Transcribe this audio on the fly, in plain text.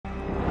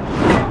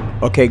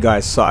Okay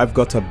guys, so I've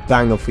got a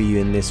banger for you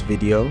in this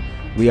video.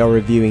 We are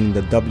reviewing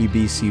the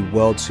WBC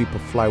World Super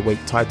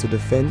Flyweight title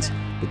defense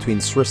between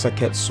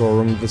Srsaket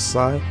Sor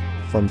Rungvisai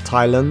from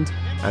Thailand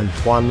and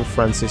Juan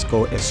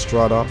Francisco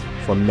Estrada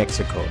from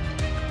Mexico.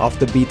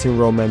 After beating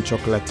Roman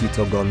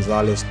Chocolatito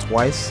Gonzalez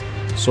twice,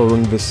 Sor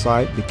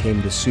Rungvisai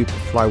became the Super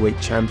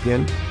Flyweight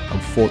champion and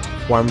fought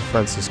Juan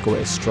Francisco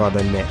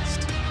Estrada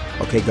next.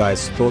 Okay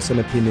guys, thoughts and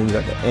opinions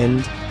at the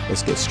end.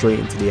 Let's get straight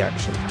into the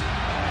action.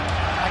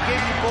 I gave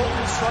you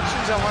both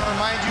instructions. I want to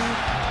remind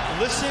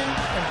you, listen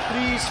and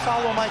please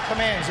follow my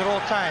commands at all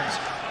times.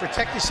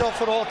 Protect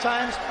yourself at all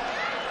times.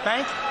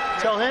 Bank,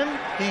 tell him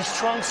these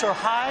trunks are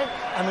high.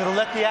 I'm going to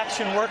let the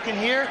action work in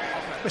here.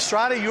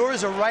 Estrada,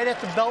 yours are right at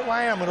the belt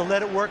line. I'm going to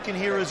let it work in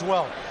here as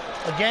well.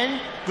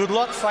 Again, good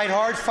luck, fight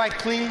hard, fight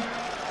clean.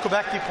 Go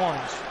back to your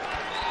corners.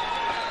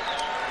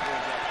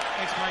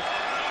 Thanks, Mike.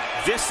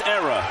 This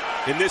era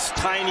in this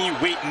tiny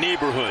weight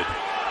neighborhood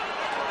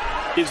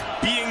is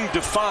being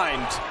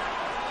defined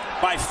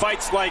by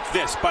fights like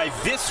this, by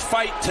this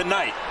fight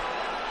tonight.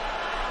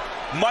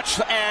 Much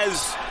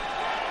as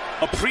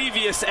a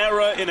previous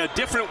era in a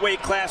different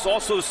weight class,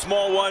 also a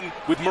small one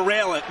with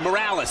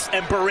Morales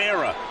and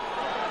Barrera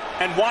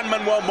and Juan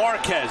Manuel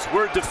Marquez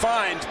were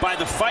defined by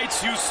the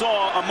fights you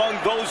saw among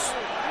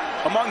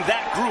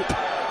that group.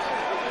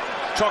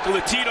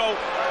 Chocolatito,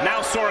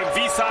 now Sor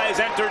Rungvisai has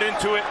entered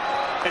into it.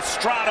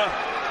 Estrada,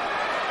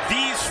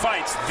 these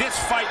fights, this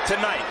fight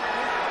tonight,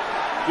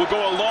 will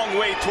go a long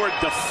way toward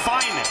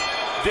defining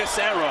this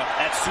era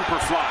at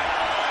Superfly.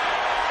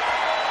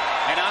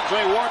 And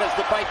Andre Ward, as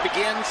the fight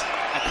begins,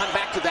 I come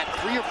back to that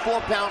 3 or 4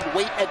 pound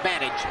weight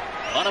advantage,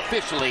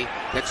 unofficially,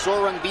 that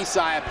Sor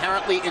Rungvisai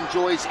apparently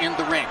enjoys in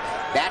the ring.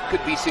 That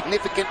could be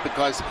significant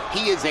because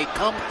he is a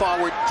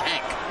come-forward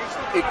tank.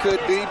 It could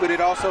be, but it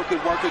also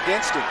could work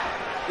against him.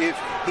 If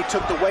he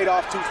took the weight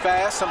off too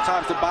fast,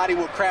 sometimes the body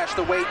will crash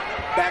the weight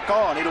back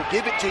on. It'll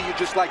give it to you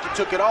just like you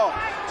took it off.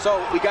 So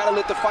we got to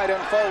let the fight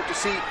unfold to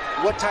see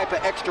what type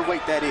of extra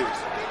weight that is.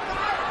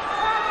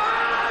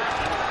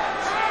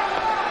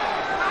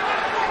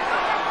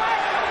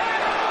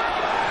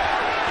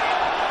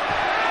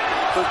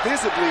 But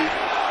visibly,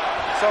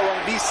 Sor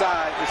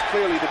Rungvisai is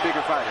clearly the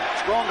bigger fighter.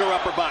 Stronger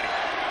upper body,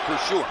 for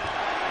sure.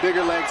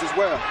 Bigger legs as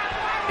well.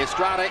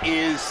 Estrada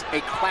is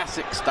a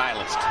classic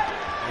stylist.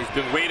 He's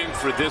been waiting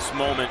for this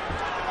moment,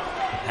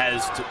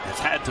 has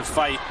had to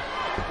fight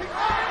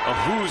a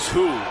who's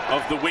who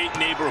of the weight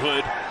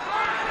neighborhood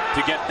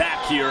to get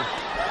back here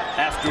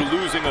after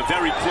losing a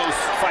very close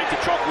fight to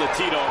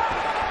Chocolatito.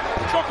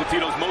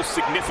 Chocolatito's most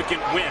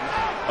significant win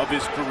of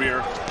his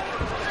career.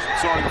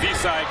 Sor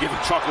Rungvisai giving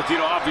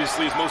Chocolatito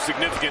obviously his most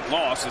significant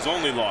loss, his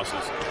only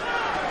losses.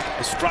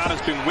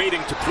 Estrada's been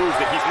waiting to prove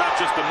that he's not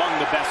just among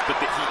the best, but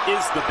that he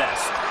is the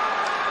best.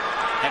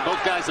 And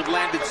both guys have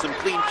landed some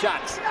clean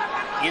shots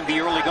in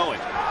the early going.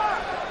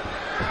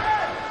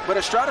 But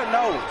Estrada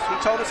knows. He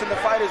told us in the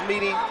fighters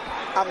meeting,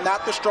 I'm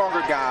not the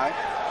stronger guy.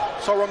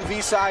 Sor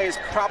Rungvisai is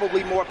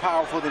probably more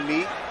powerful than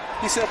me.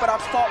 He said, but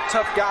I've fought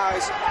tough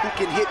guys who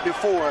can hit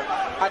before.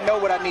 I know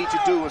what I need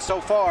to do. And so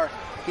far,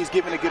 he's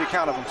given a good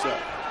account of himself.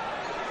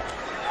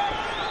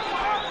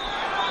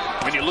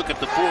 When you look at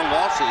the 4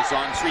 losses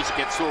on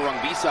Srsaket Sor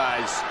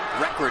Rungvisai's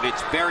record,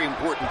 it's very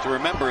important to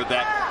remember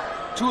that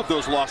 2 of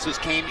those losses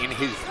came in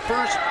his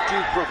first 2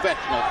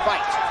 professional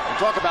fights. And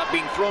talk about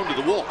being thrown to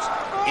the wolves.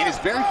 In his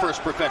very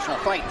first professional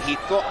fight, he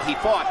fought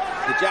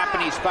the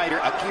Japanese fighter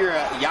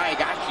Akira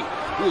Yaigashi,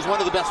 who was one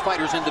of the best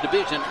fighters in the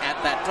division at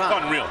that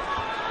time. Unreal.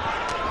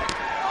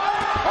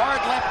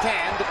 Hard left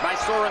hand by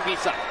Sor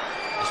Rungvisai.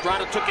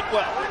 Estrada took it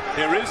well.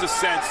 There is a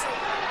sense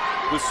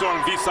with Sor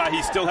Rungvisai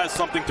he still has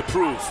something to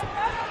prove.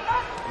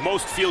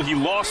 Most feel he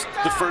lost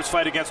the first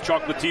fight against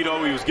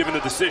Chocolatito. He was given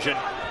a decision.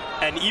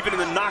 And even in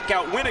the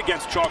knockout win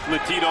against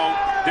Chocolatito,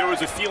 there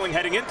was a feeling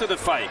heading into the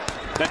fight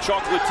that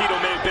Chocolatito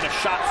may have been a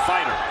shot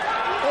fighter.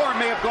 Or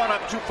may have gone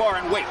up too far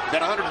in weight.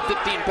 That 115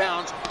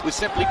 pounds was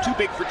simply too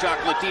big for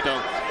Chocolatito,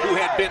 who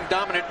had been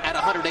dominant at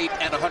 108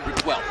 and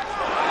 112.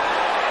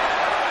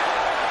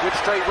 Good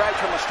straight right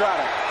from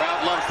Estrada.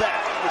 Crowd loves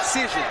that.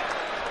 Precision.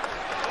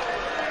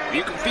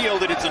 You can feel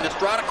that it's an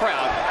Estrada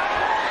crowd.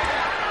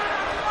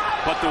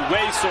 But the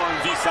way Sor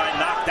Rungvisai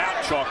knocked out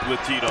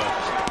Chocolatito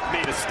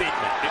made a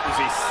statement.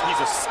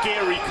 He's a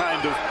scary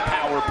kind of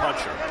power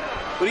puncher.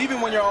 But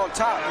even when you're on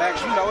top, Max,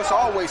 you know it's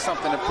always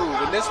something to prove.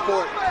 In this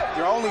sport,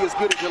 you're only as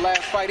good as your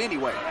last fight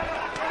anyway.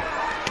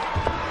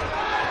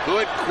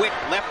 Good, quick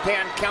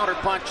left-hand counter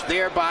punch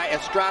there by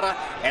Estrada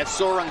as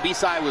Sor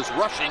Rungvisai was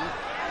rushing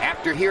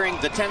after hearing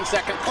the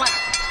 10-second clap.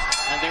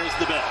 And there's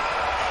the bell.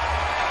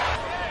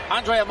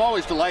 Andre, I'm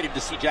always delighted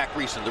to see Jack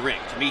Reese in the ring.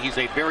 To me, he's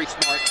a very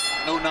smart,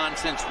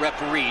 no-nonsense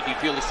referee. Do you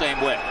feel the same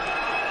way?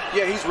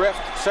 Yeah, he's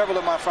reffed several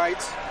of my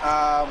fights.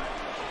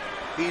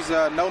 He's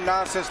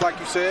no-nonsense, like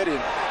you said,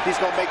 and he's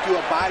going to make you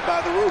abide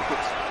by the rules.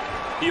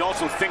 He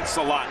also thinks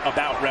a lot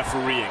about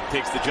refereeing,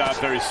 takes the job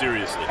very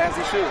seriously. As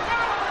he should.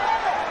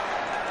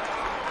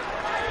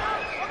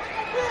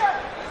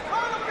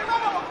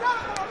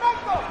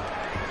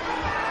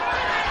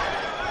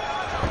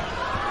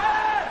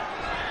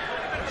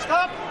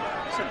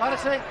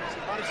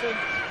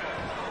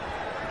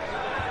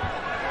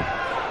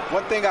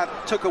 One thing I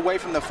took away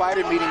from the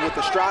fighter meeting with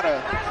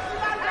Estrada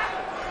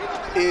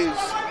is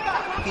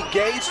he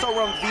gave Sor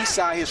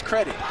Rungvisai his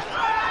credit.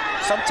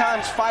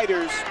 Sometimes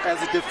fighters,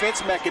 as a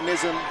defense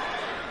mechanism,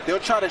 they'll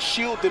try to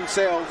shield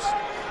themselves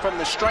from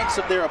the strengths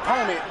of their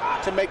opponent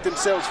to make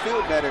themselves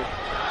feel better.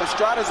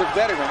 Estrada's a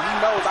veteran. He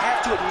knows I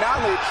have to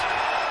acknowledge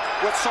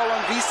what Sor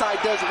Rungvisai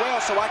does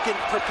well so I can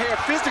prepare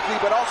physically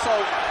but also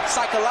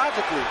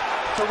psychologically.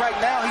 So right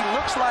now he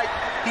looks like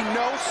he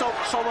knows Sor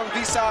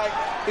Rungvisai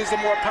is the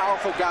more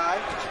powerful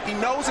guy. He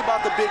knows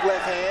about the big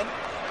left hand,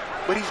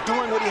 but he's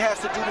doing what he has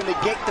to do to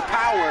negate the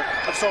power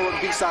of Sor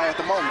Rungvisai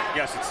at the moment.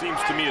 Yes, it seems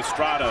to me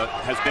Estrada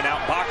has been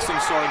outboxing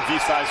Sor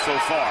Rungvisai so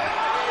far.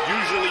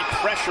 Usually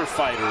pressure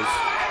fighters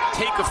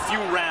take a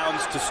few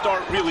rounds to start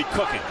really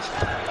cooking.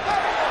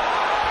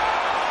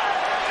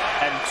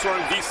 And Sor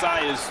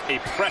Rungvisai is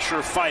a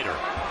pressure fighter.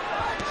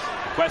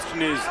 The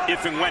question is,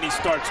 if and when he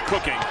starts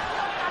cooking,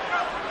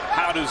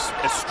 how does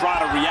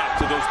Estrada react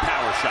to those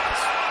power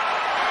shots?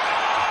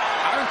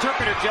 Our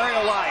interpreter, Jerry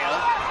Olaya,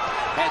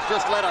 has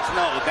just let us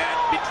know that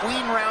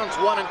between rounds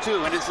 1 and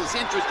 2, and this is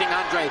interesting,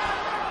 Andre,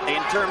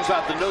 in terms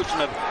of the notion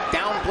of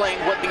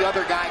downplaying what the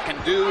other guy can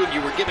do, and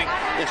you were giving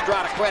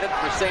Estrada credit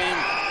for saying,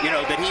 you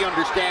know, that he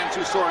understands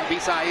who Sor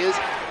Rungvisai is.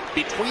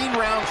 Between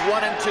rounds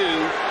 1 and 2,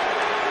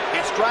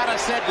 Estrada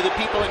said to the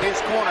people in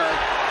his corner,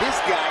 this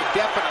guy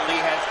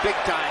definitely has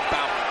big-time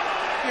power.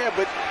 Yeah,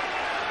 but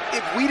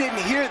if we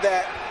didn't hear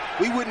that,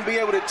 we wouldn't be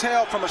able to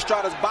tell from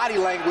Estrada's body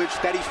language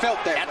that he felt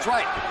that. That's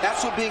right.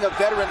 That's what being a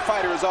veteran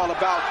fighter is all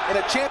about, and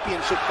a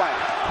championship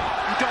fighter.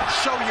 You don't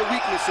show your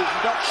weaknesses.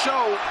 You don't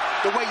show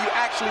the way you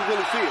actually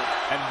really feel.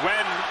 And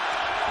when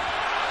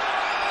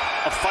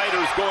a fighter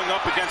is going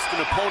up against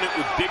an opponent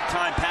with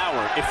big-time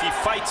power, if he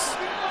fights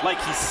like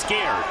he's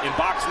scared, in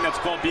boxing that's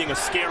called being a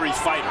scary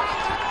fighter.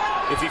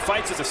 If he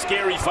fights as a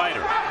scary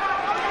fighter,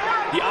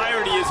 the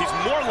irony is he's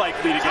more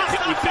likely to get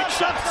hit with big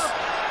shots.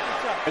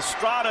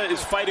 Estrada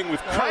is fighting with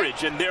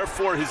courage, and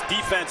therefore his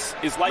defense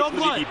is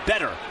likely to be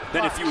better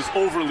than if he was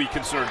overly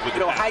concerned with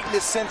the power. Heighten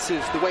his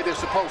senses the way they're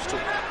supposed to.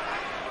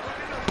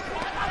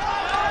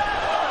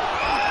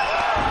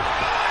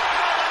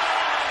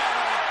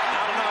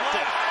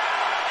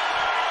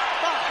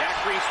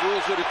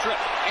 Rules it a trip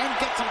and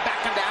gets him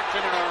back into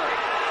action in a hurry.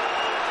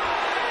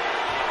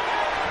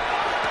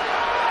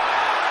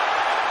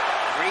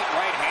 Great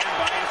right hand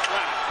by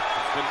Estrada.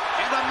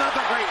 And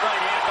another great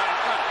right hand by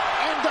Estrada.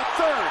 And the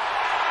third.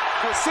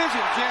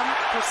 Precision, Jim.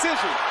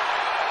 Precision.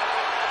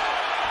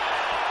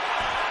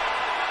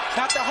 It's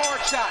not the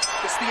hard shot.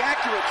 It's the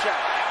accurate shot.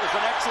 That was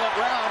an excellent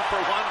round for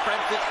Juan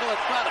Francisco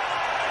Estrada.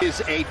 Is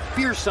a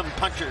fearsome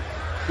puncher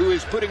who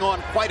is putting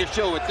on quite a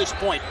show at this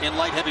point in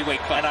light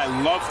heavyweight fight. And I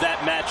love that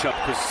matchup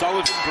because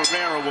Sullivan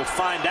Barrera will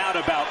find out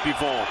about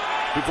Bivol.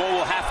 Bivol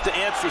will have to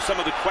answer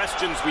some of the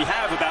questions we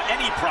have about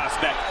any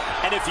prospect,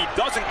 and if he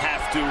doesn't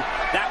have to,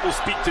 that will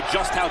speak to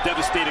just how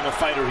devastating a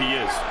fighter he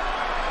is.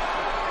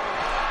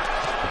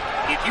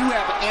 If you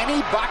have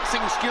any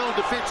boxing skill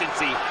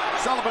deficiency,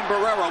 Sullivan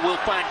Barrera will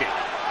find it.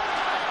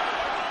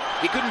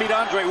 He couldn't beat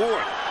Andre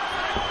Ward,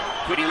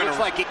 but he looks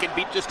like he can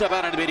beat just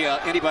about anybody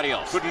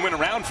else. Couldn't win a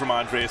round from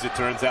Andre, as it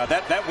turns out.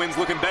 That win's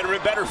looking better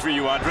and better for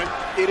you, Andre.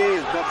 It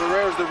is, but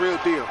Barrera's the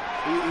real deal.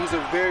 He's a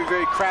very,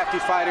 very crafty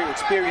fighter,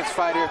 experienced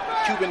fighter,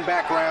 Cuban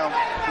background.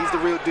 He's the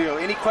real deal.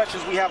 Any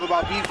questions we have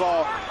about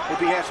Bivol will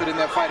be answered in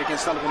that fight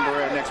against Sullivan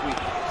Barrera next week.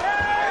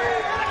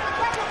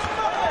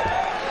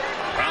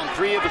 Round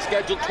 3 of the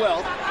scheduled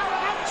 12.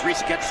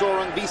 Srsaket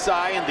Sor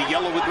Rungvisai in the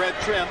yellow with red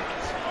trim.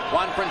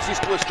 Juan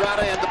Francisco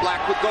Estrada in the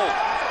black with gold.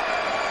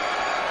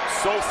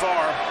 So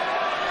far,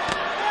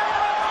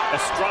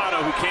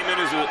 Estrada, who came in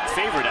as a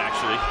favorite,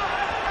 actually,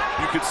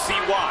 you could see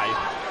why.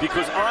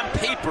 Because on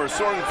paper,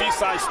 Sor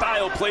Rungvisai's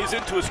style plays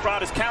into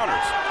Estrada's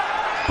counters.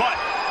 But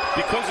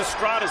because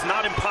Estrada's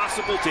not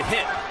impossible to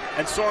hit,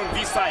 and Sor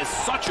Rungvisai is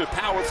such a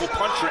powerful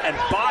puncher and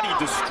body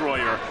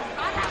destroyer,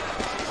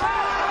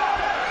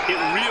 it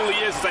really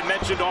is, as I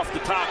mentioned off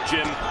the top,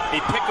 Jim, a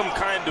pick-em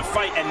kind of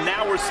fight, and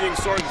now we're seeing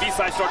Sor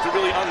Rungvisai start to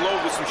really unload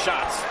with some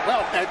shots.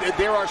 Well,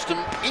 there are some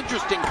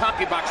interesting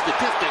CompuBox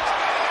statistics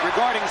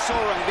regarding Sor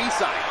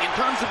Rungvisai. In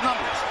terms of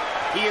numbers,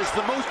 he is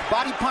the most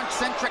body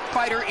punch-centric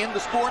fighter in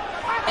the sport,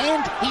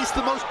 and he's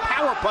the most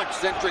power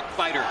punch-centric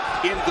fighter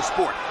in the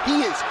sport.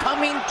 He is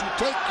coming to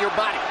take your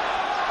body.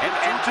 And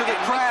to the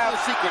craft,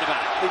 no secret about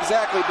it.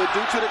 Exactly, but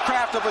due to the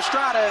craft of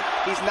Estrada,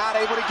 he's not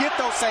able to get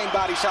those same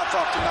body shots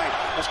off tonight.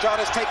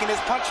 Estrada's taking his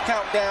punch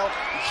count down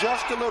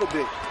just a little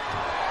bit.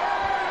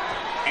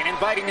 And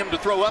inviting him to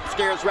throw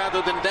upstairs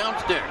rather than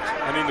downstairs.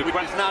 I mean, which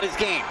is not his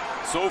game.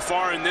 So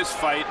far in this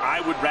fight,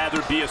 I would rather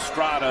be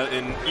Estrada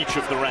in each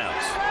of the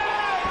rounds.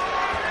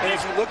 And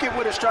if you look at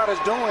what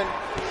Estrada's doing,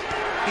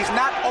 he's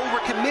not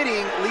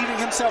overcommitting, leaving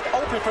himself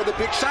open for the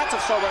big shots of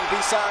Sor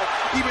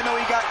Rungvisai, even though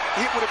he got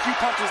hit with a few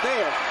punches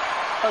there.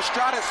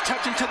 Estrada's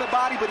touching to the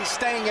body, but he's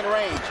staying in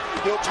range.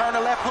 He'll turn a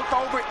left hook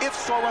over if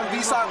Sor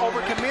Rungvisai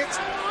overcommits,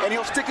 and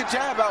he'll stick a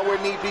jab out where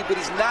need be, but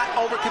he's not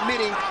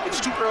overcommitting. It's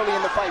too early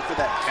in the fight for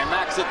that. And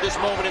Max, at this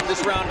moment in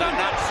this round, I'm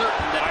not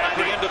certain that by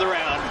the end of the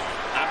round,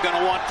 I'm going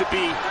to want to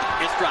be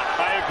Estrada.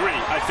 I agree.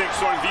 I think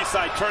Sor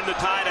Rungvisai turned the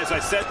tide, as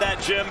I said that,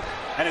 Jim,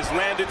 and has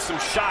landed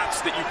some shots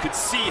that you could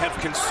see have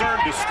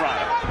concerned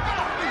Estrada.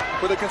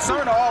 Well, the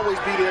concern will always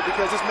be there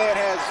because this man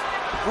has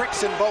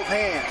bricks in both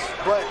hands,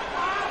 but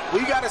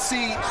we got to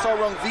see Sor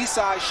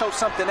Rungvisai show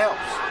something else.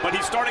 But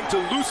he's starting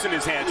to loosen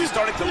his hands. He's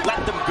starting to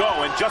let them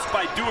go. And just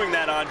by doing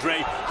that,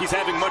 Andre, he's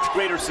having much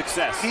greater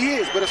success. He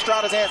is, but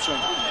Estrada's answering.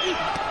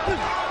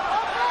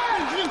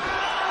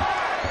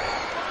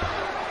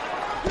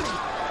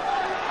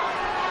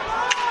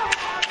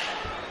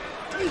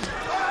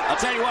 I'll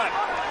tell you what,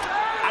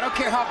 I don't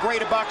care how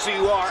great a boxer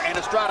you are, and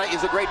Estrada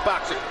is a great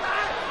boxer.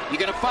 You're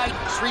going to fight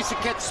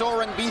Srsaket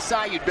Sor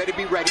Rungvisai, you'd better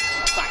be ready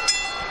to fight.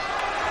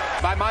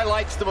 By my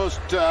lights, the most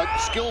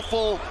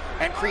skillful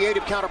and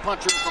creative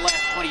counterpuncher in the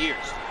last 20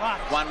 years,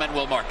 Juan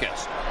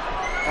Marquez.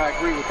 I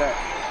agree with that.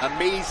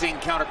 Amazing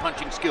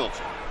counterpunching skills.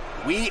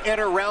 We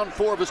enter round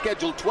 4 of a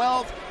scheduled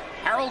 12.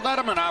 Harold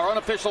Letterman, our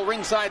unofficial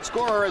ringside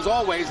scorer, as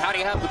always. How do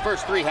you have the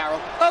first 3,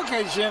 Harold?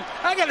 Okay, Jim.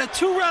 I got a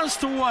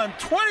 2-1,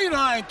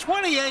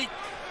 29-28.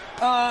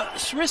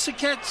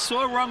 Srsaket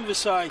Sor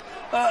Rungvisai.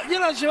 You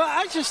know, Jim,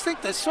 I just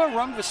think that Sor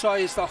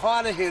Rungvisai is the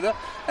harder hitter,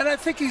 and I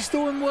think he's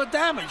doing more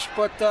damage.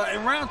 But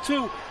in round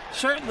 2,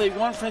 certainly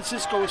Juan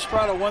Francisco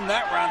Estrada won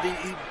that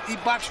round. He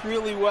boxed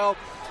really well,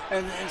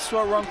 and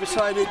Sor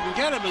Rungvisai didn't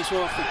get him as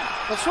often.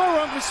 But Sor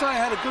Rungvisai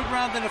had a good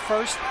round in the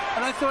first,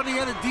 and I thought he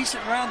had a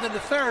decent round in the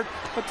third.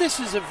 But this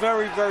is a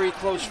very, very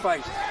close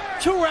fight.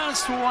 2-1,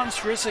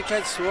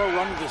 Srsaket Sor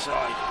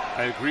Rungvisai.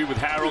 I agree with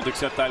Harold,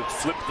 except I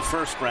flipped the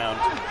first round,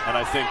 and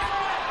I think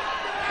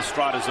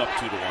Estrada's up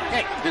 2-1.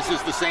 Hey, this is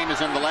the same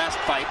as in the last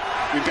fight.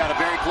 We've got a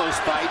very close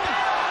fight.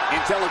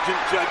 Intelligent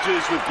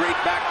judges with great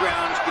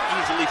backgrounds could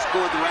easily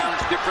score the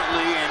rounds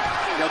differently, and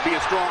there'll be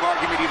a strong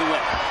argument either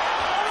way.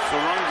 So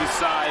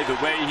Rungvisai, the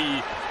way he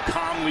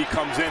calmly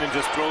comes in and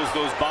just throws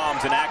those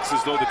bombs and acts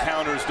as though the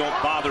counters don't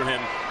bother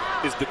him,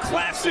 is the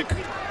classic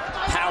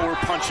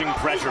power-punching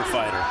pressure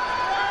fighter.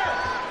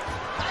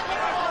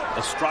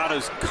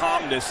 Estrada's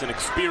calmness and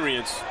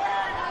experience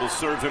will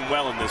serve him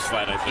well in this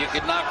fight, I think. You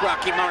could knock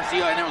Rocky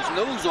Marciano's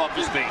nose off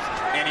his face,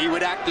 and he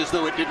would act as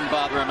though it didn't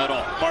bother him at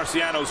all.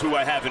 Marciano's who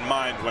I have in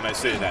mind when I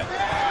say that.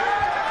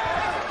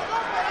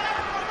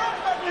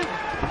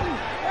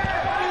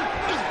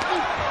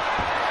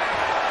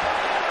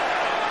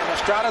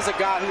 Estrada's a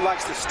guy who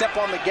likes to step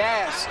on the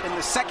gas in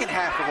the second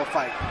half of a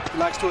fight. He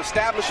likes to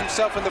establish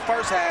himself in the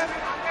first half,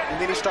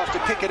 and then he starts to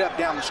pick it up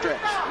down the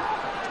stretch.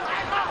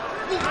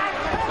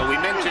 So we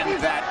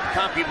mentioned that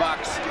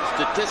CompuBox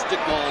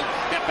statistical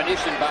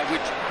definition by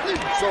which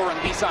Sor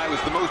Rungvisai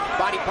was the most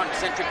body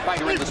punch-centric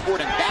fighter in the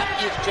sport, and that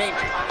is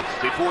changing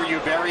before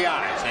your very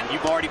eyes. And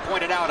you've already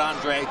pointed out,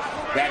 Andre,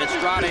 that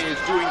Estrada is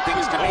doing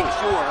things to make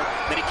sure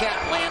that he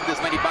can't land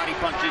as many body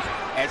punches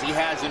as he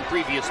has in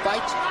previous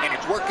fights, and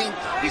it's working.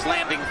 He's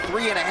landing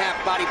 3.5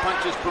 body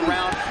punches per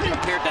round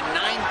compared to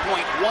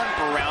 9.1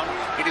 per round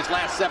in his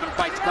last 7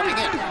 fights coming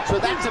in. So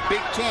that's a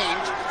big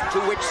change to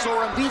which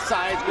Sor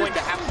Rungvisai is going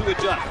to have to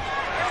adjust.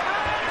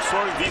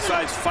 Sor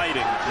Rungvisai's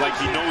fighting like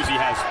he knows he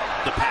has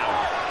the power,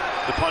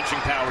 the punching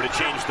power to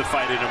change the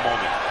fight in a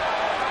moment.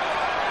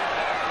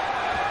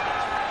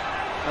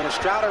 But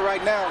Estrada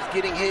right now is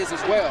getting his as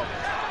well.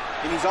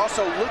 And he's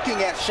also looking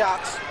at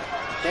shots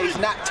that he's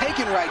not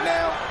taking right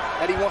now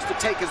that he wants to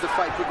take as the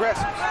fight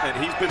progresses. And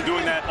he's been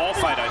doing that all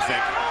fight, I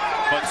think.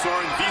 But Sor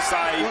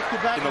Rungvisai,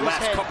 in the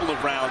last couple of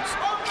rounds,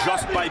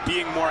 just by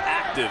being more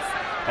active,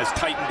 has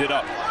tightened it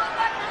up.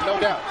 No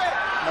doubt.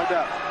 No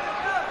doubt.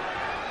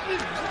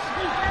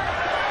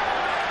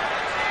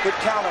 Good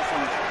counter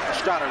from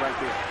Estrada right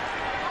there.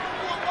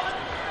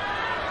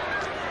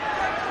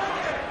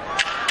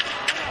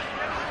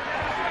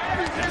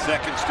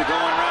 Seconds to go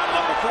in round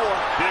number 4.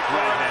 Big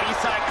right hand.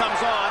 Rungvisai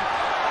comes on,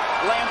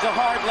 lands a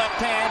hard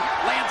left hand,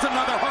 lands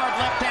another hard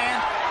left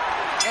hand,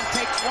 and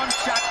takes one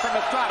shot from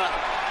Estrada.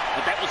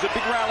 But that was a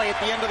big rally at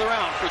the end of the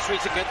round for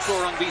Srsaket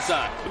Sor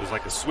Rungvisai. It was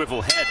like a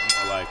swivel head,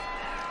 more like.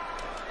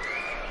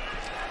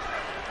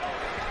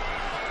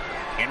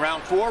 In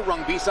round 4,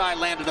 Rungvisai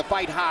landed a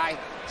fight high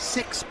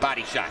 6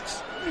 body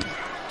shots.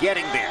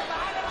 Getting there,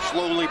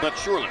 slowly but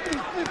surely.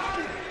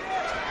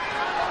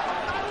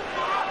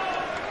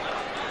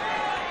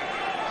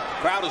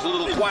 Crowd is a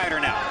little quieter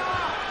now.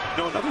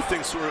 You know, another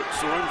thing Sor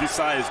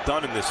Rungvisai has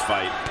done in this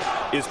fight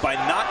is by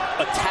not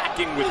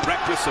attacking with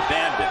reckless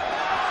abandon,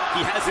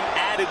 he hasn't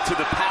added to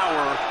the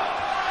power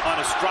on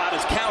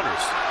Estrada's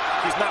counters.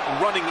 He's not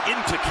running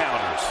into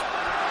counters.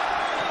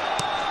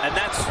 And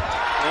that's,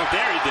 well,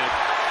 there he did.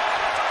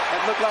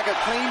 That looked like a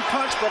clean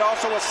punch, but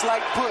also a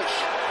slight push.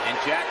 And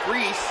Jack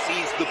Reese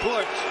sees the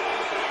push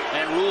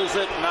and rules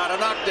it not a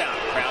knockdown.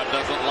 Crowd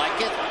doesn't like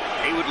it.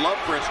 He would love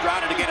for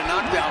Estrada to get a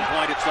knockdown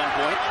point at some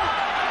point.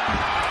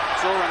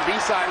 Sor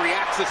Rungvisai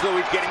reacts as though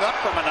he's getting up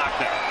from a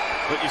knockdown.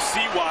 But you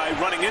see why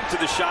running into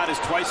the shot is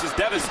twice as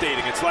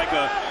devastating. It's like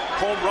a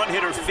home run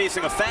hitter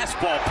facing a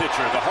fastball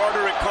pitcher. The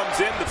harder it comes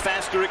in, the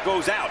faster it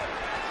goes out.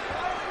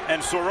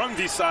 And Sor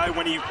Rungvisai,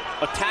 when he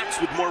attacks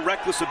with more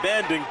reckless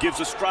abandon, gives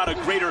Estrada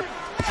greater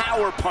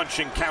power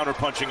punching, counter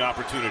punching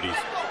opportunities.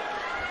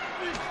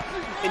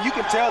 And you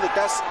can tell that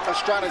that's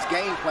Estrada's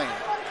game plan.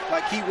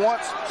 Like, he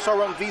wants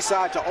Sor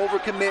Rungvisai to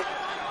overcommit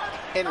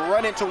and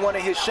run into one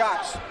of his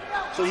shots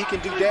so he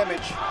can do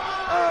damage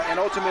and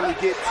ultimately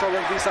get Sor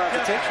Rungvisai's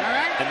attention.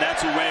 And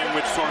that's a way in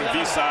which Sor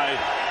Rungvisai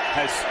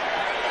has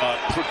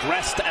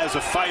progressed as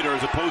a fighter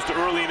as opposed to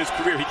early in his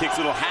career. He takes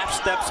little half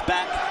steps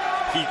back.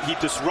 He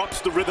disrupts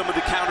the rhythm of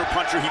the counter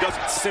puncher. He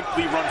doesn't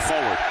simply run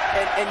forward.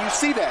 And you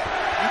see that.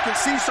 You can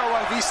see Sor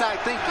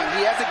Rungvisai thinking.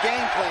 He has a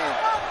game plan.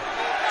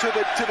 To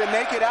the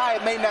naked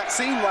eye, it may not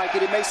seem like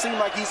it. It may seem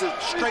like he's a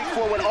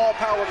straightforward,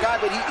 all-power guy,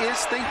 but he is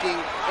thinking,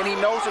 and he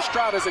knows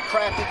Estrada's a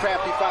crafty,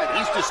 crafty fighter.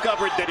 He's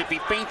discovered that if he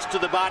feints to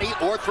the body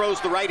or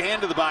throws the right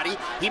hand to the body,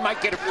 he might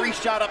get a free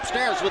shot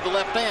upstairs with the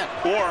left hand.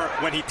 Or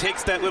when he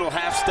takes that little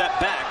half step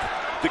back,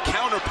 the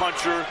counter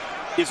puncher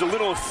is a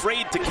little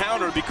afraid to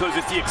counter, because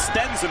if he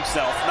extends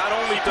himself, not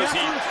only does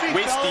he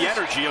waste the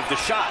energy of the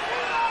shot,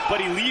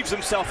 but he leaves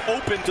himself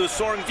open to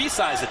Sor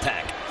Rungvisai's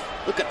attack.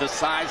 Look at the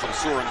size of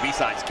Sor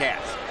Rungvisai's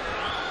calves.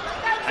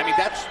 I mean,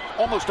 that's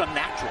almost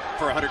unnatural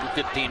for a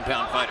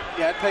 115-pound fighter.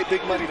 Yeah, I'd pay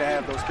big money to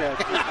have those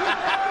calves.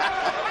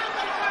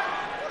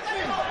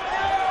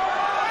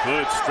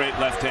 Good straight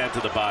left hand to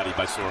the body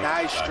by Sor Rungvisai.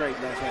 Nice straight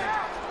left hand.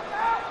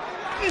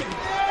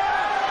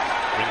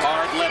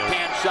 Hard left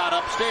hand shot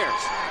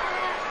upstairs.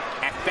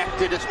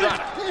 Affected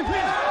Estrada.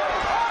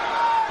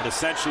 And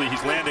essentially,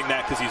 he's landing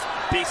that because he's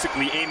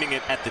basically aiming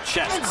it at the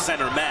chest,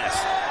 center mass.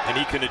 And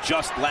he can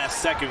adjust last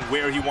second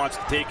where he wants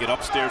to take it,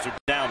 upstairs or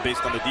down,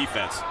 based on the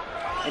defense.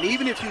 And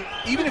even if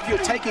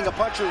you're taking a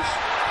puncher's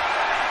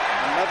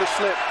another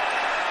slip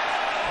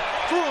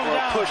or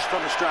a push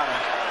from Estrada.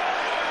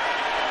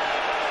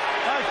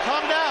 All right,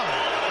 calm down.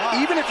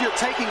 Even if you're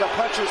taking a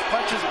puncher's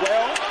punches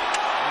well,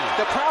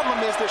 the problem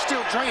is they're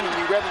still draining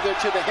you, whether they're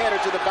to the head or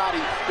to the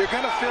body. They're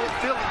going to feel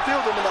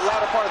them in the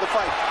latter part of the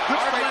fight. Good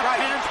straight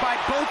right hands by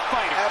both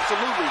fighters.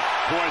 Absolutely.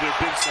 Boy, there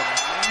have been some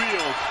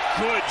real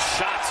good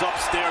shots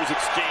upstairs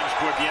exchanged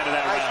toward the end of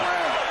that round.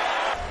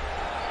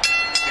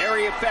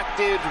 Very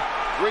effective,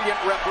 brilliant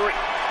referee.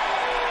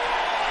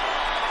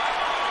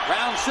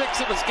 Round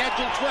 6 of the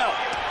scheduled 12.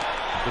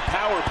 The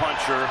power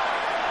puncher,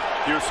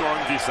 here Sor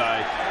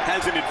Rungvisai,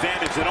 has an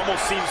advantage that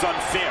almost seems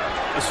unfair.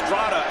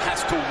 Estrada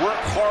has to work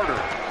harder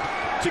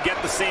to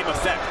get the same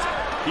effect.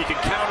 He can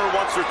counter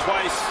once or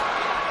twice,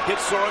 hit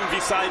Sor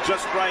Rungvisai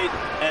just right,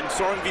 and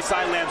Sor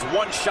Rungvisai lands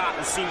one shot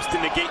and seems to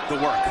negate the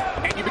work.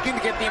 And you begin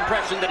to get the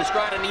impression that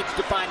Estrada needs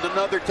to find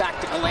another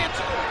tactical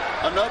answer,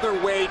 another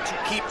way to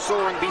keep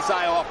Sor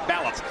Rungvisai off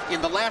balance.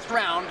 In the last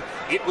round,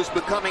 it was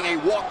becoming a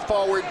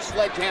walk-forward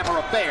sledgehammer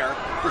affair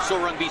for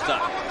Sor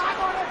Rungvisai.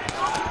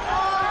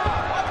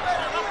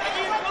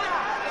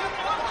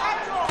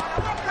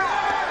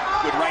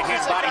 Good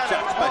right-hand body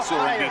shots by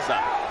Sor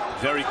Rungvisai.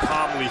 Very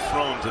calmly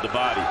thrown to the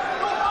body.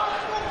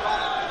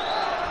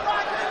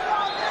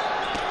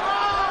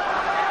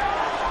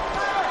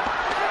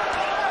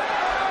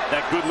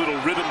 That good little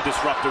rhythm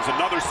disruptor is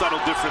another subtle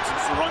difference in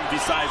Sor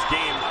Rungvisai's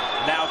game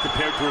now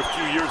compared to a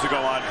few years ago,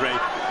 Andre.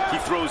 He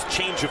throws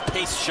change of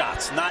pace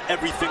shots, not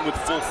everything with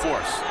full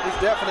force. He's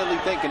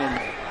definitely thinking in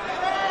there.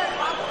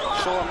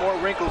 Showing more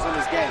wrinkles in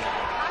his game.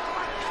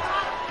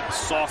 A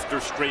softer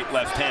straight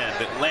left hand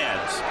that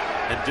lands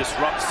and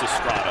disrupts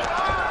Estrada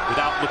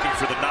without looking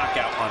for the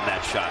knockout on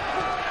that shot.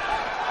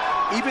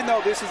 Even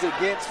though this is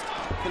against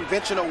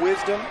conventional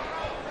wisdom,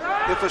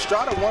 if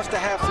Estrada wants to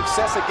have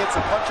success against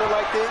a puncher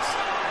like this,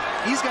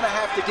 he's going to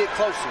have to get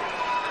closer.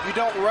 You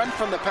don't run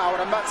from the power.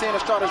 And I'm not saying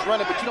Estrada's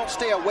running, but you don't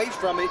stay away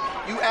from it.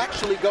 You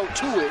actually go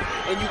to it,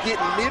 and you get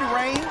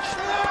mid-range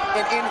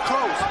and in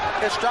close.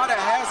 Estrada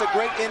has a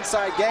great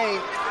inside game,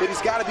 but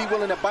he's got to be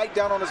willing to bite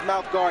down on his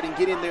mouth guard and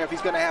get in there if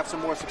he's going to have some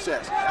more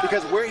success.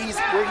 Because where he's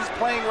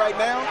playing right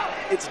now,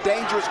 it's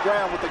dangerous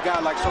ground with a guy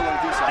like Sor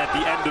Rungvisai. At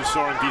the end of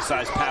Sor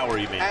Rungvisai's power,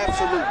 you mean?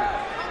 Absolutely.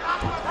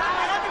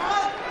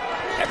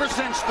 Ever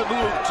since the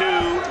move to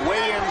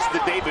weigh-ins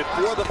the day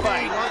before the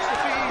fight,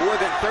 more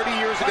than 30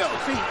 years ago,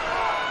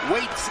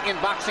 weights in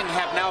boxing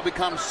have now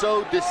become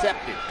so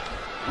deceptive.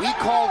 We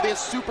call this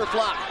super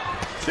fly.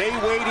 They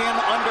weighed in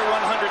under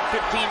 115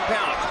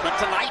 pounds, but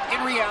tonight,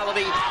 in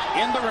reality,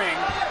 in the ring,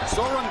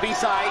 Sor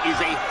Rungvisai is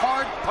a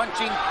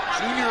hard-punching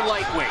junior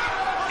lightweight,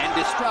 and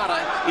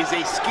Estrada is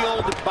a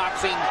skilled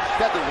boxing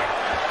featherweight.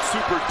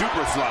 Super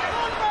duper fly.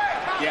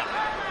 Yeah.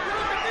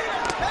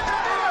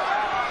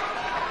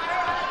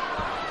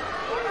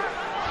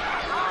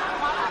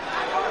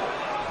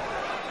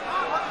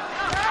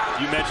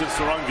 You mentioned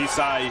Sor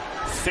Rungvisai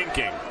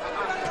thinking,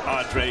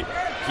 Andre.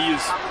 He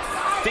is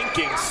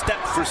thinking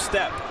step for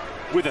step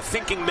with a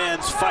thinking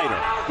man's fighter,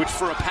 which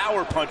for a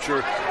power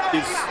puncher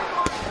is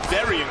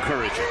very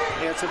encouraging.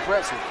 Yeah, it's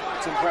impressive.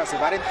 It's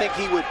impressive. I didn't think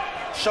he would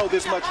show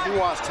this much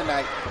nuance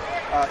tonight.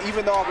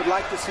 even though I would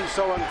like to see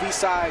Sor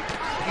Rungvisai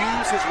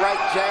use his right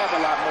jab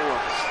a lot more.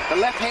 The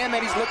left hand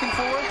that he's looking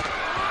for,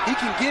 he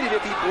can get it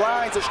if he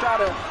blinds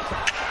Estrada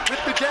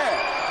with the jab.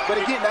 But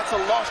again, that's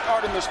a lost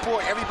art in the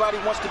sport. Everybody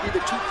wants to be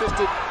the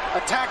two-fisted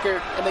attacker,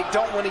 and they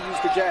don't want to use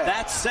the jab.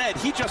 That said,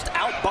 he just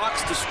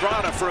outboxed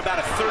Estrada for about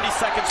a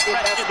 30-second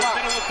stretch in the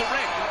middle of the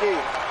ring.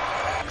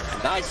 Yeah.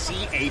 And I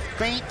see a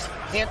faint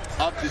hint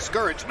of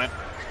discouragement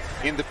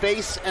in the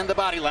face and the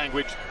body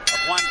language of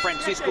Juan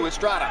Francisco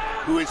Estrada,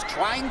 who is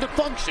trying to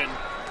function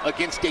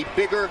against a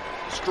bigger,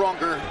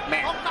 stronger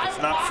man.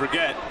 Let's not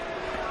forget,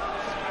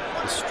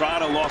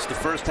 Estrada lost the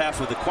first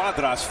half of the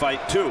Cuadras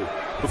fight, too,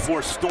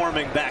 before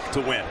storming back to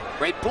win.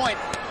 Great point.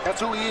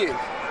 That's who he is.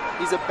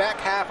 He's a back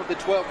half of the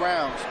 12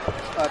 rounds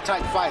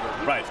type fighter.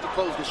 He right. wants to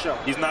close the show.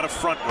 He's not a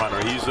front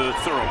runner. He's a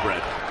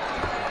thoroughbred.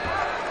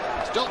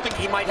 Still think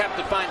he might have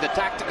to find a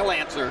tactical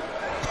answer,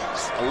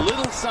 a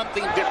little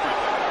something different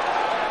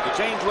to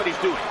change what he's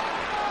doing.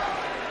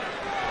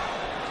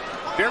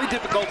 Very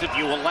difficult if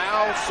you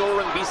allow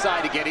Sor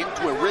Rungvisai to get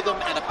into a rhythm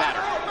and a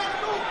pattern.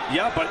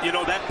 Yeah, but you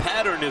know, that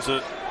pattern is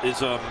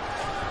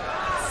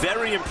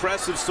very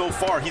impressive so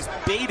far. He's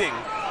baiting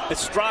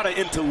Estrada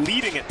into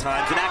leading at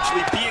times and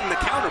actually being the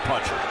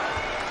counterpuncher.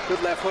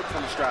 Good left hook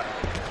from Estrada.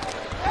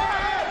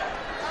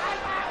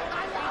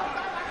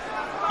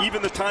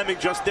 Even the timing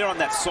just there on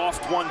that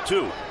soft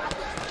 1-2.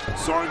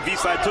 Sor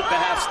Rungvisai took the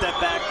half step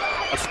back,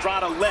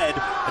 Estrada led,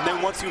 and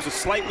then once he was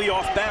slightly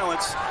off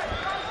balance,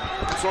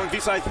 Sor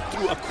Rungvisai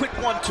threw a quick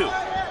 1-2.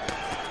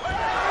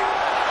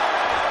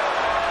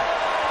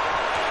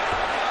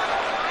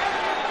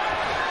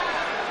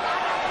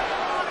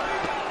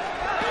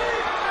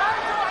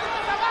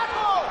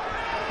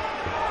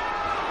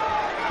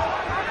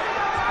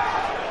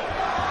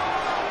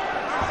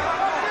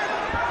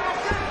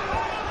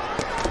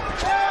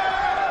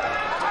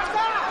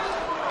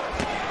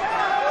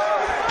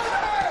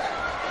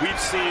 We've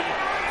seen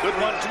good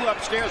 1-2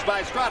 upstairs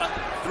by Estrada.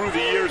 Through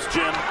the years,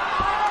 Jim,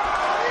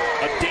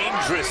 a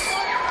dangerous,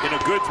 in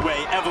a good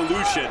way,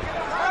 evolution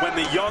when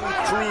the young,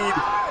 crude,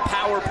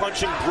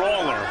 power-punching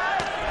brawler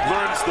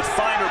learns the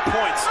finer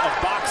points of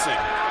boxing.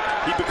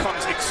 He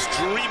becomes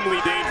extremely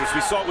dangerous.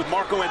 We saw it with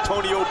Marco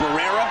Antonio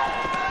Barrera,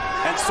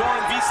 and Sor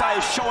Rungvisai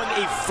is showing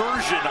a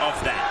version of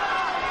that.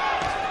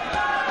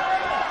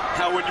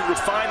 How when you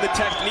refine the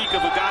technique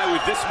of a guy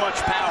with this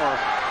much power,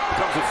 it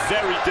becomes a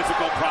very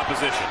difficult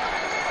proposition.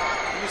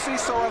 You see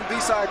Sor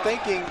Rungvisai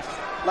thinking,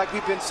 like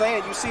we've been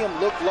saying, you see him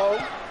look low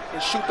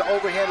and shoot the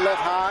overhand left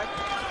high.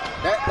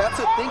 That's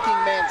a thinking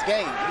man's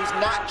game. He's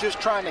not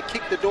just trying to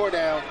kick the door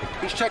down.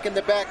 He's checking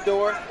the back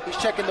door. He's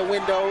checking the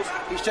windows.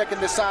 He's checking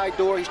the side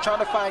door. He's trying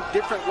to find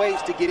different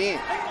ways to get in.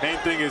 Main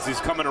thing is he's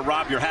coming to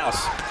rob your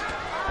house.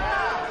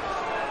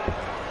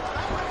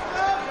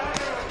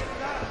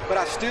 But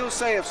I still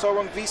say if Sor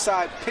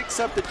Rungvisai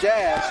picks up the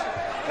jab,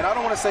 and I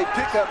don't want to say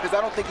pick up because I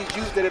don't think he's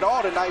used it at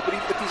all tonight, but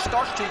if he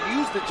starts to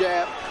use the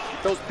jab,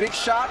 those big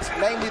shots,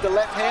 namely the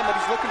left hand that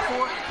he's looking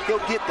for,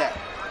 he'll get that.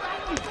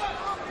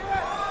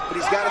 But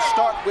he's got to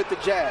start with the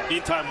jab.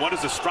 Meantime, what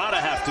does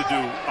Estrada have to do,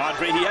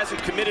 Andre? He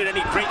hasn't committed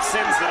any great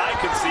sins that I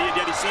can see, and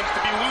yet he seems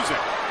to be losing.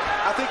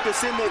 I think the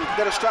sin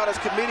that Estrada's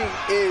committing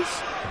is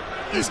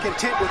he's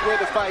content with where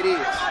the fight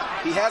is.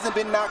 He hasn't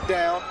been knocked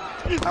down.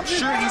 I'm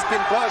sure he's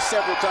been buzzed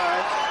several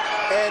times,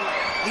 and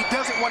he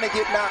doesn't want to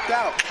get knocked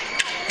out.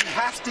 He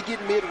has to get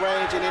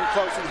mid-range and in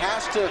close. He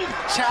has to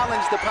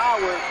challenge the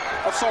power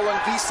of Sor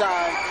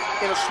Rungvisai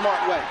in a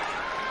smart way.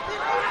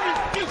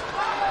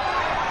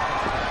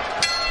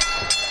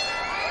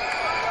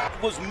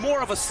 Was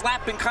more of a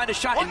slapping kind of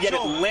shot, and yet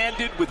it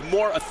landed with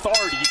more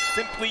authority,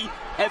 simply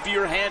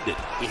heavier-handed.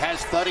 He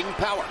has thudding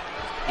power.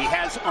 He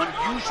has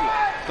unusual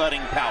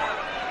thudding power.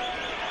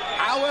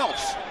 How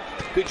else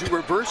could you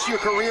reverse your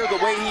career the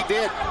way he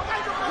did?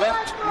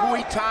 Left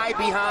Muay Thai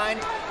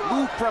behind,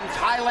 moved from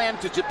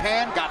Thailand to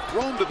Japan, got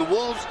thrown to the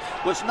wolves,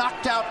 was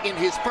knocked out in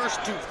his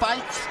first 2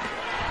 fights,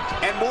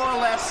 and more or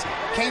less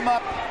came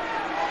up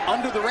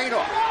under the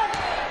radar.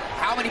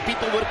 How many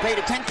people would have paid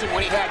attention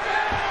when he had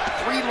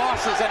 3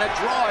 losses and a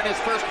draw in his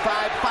first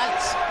 5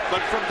 fights?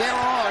 But from there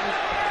on,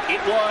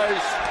 it was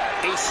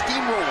a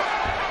steamroller.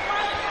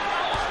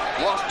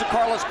 Lost to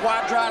Carlos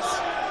Cuadras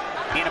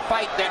in a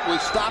fight that was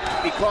stopped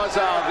because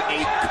of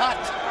a cut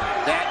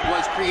that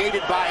was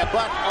created by a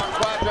butt on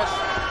Cuadras,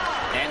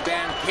 and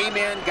then came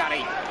in, got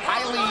a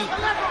highly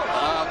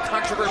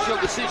controversial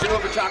decision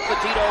over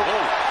Chocolatito,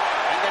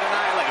 and then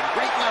annihilated.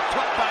 Great left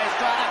hook by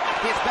Estrada,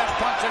 his best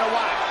punch in a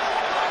while.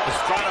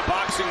 Estrada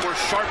boxing more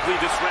sharply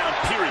this round,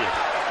 period.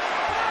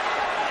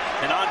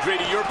 And Andre,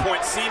 to your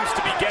point, seems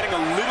to be getting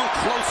a little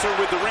closer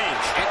with the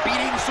range. And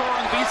beating Sor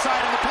Rungvisai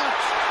in the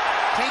punch.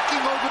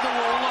 Taking over the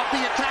role of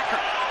the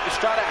attacker.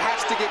 Estrada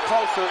has to get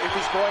closer if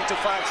he's going to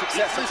find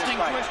success. He's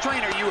listening to his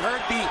trainer. You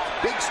heard the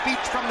big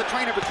speech from the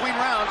trainer between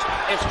rounds.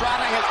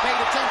 Estrada has paid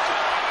attention.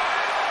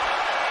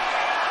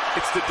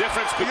 It's the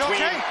difference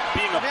between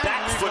being a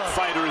back foot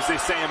fighter, as they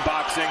say in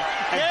boxing,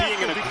 and being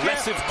an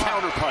aggressive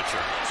counterpuncher.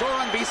 Sor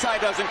Rungvisai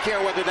doesn't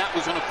care whether that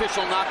was an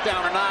official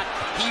knockdown or not.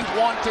 He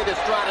wanted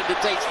Estrada to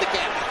taste the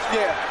canvas.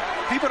 Yeah.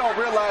 People don't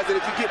realize that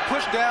if you get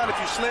pushed down, if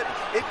you slip,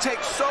 it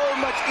takes so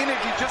much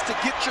energy just to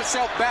get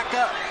yourself back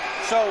up.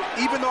 So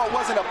even though it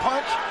wasn't a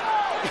punch,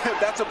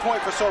 that's a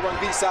point for Sor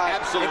Rungvisai.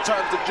 Absolutely. In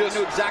terms of just...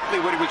 He knew exactly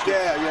what he was doing.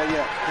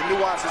 Yeah. The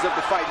nuances of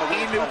the fight.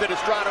 He knew that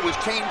Estrada was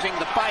changing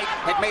the fight,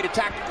 had made a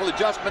tactical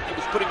adjustment that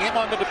was putting him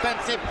on the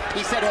defensive.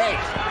 He said, hey,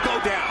 go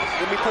down.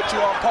 Let me put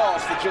you on pause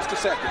for just a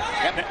second.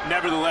 Yep.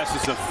 Nevertheless,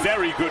 it's a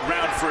very good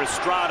round for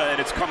Estrada, and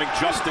it's coming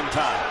just in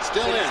time.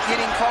 Still is.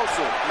 Getting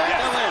closer.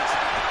 Yes. Still is.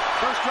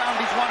 First round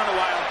he's won in a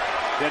while.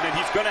 And then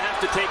he's going to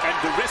have to take, and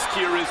the risk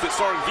here is that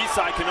Sor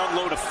Rungvisai can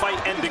unload a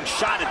fight-ending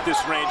shot at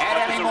this range.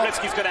 That's the risk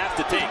he's going to have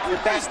to take.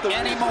 If that's the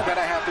risk that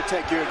I have to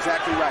take, you're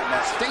exactly right,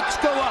 Matt. Stakes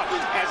go up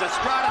as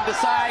Estrada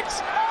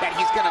decides that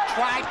he's going to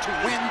try to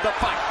win the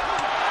fight.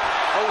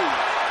 Oh,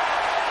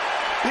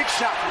 big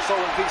shot from Sor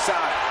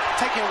Rungvisai,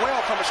 taken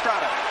well from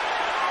Estrada.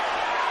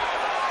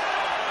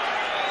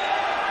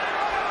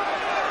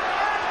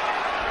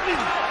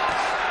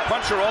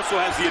 Puncher also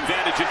has the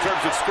advantage in terms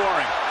of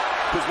scoring,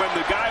 because when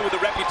the guy with a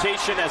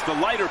reputation as the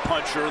lighter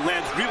puncher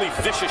lands really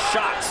vicious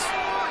shots,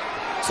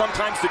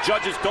 sometimes the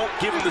judges don't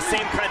give him the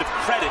same kind of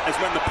credit as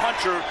when the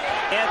puncher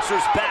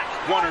answers back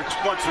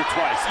once or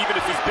twice, even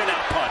if he's been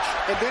out-punched.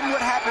 And then what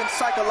happens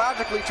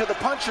psychologically to the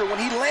puncher when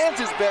he lands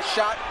his best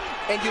shot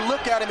and you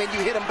look at him and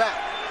you hit him back?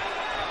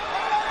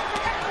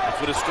 That's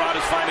what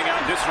Estrada's finding out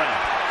this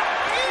round.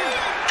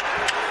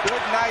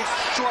 Good, nice,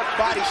 short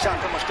body shot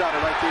from Estrada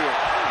right there.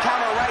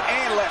 Counter right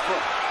and left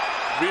hook.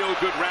 Real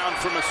good round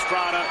from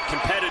Estrada.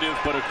 Competitive,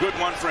 but a good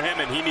one for him,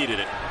 and he needed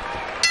it.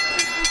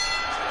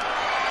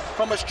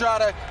 From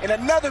Estrada, and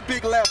another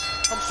big left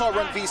from Sor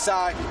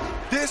Rungvisai.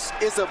 This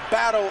is a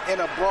battle and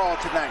a brawl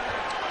tonight.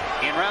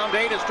 In round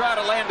 8,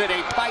 Estrada landed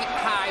a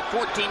fight-high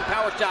 14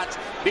 power shots.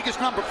 Biggest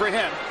number for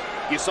him.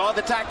 You saw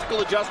the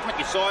tactical adjustment.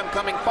 You saw him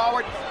coming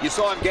forward. You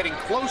saw him getting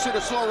closer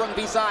to Sor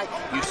Rungvisai.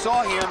 You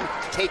saw him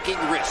taking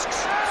risks.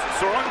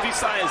 Sor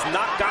Rungvisai has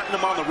not gotten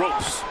him on the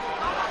ropes,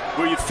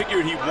 where you'd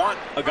figure he'd want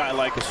a guy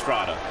like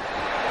Estrada.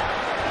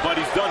 But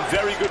he's done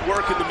very good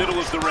work in the middle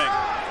of the ring.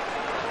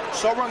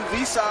 Sor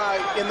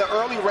Rungvisai in the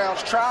early rounds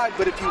tried,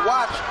 but if you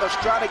watch,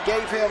 Estrada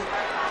gave him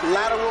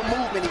lateral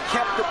movement. He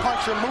kept the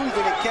puncher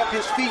moving and kept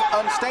his feet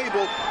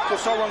unstable, so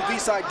Sor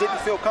Rungvisai didn't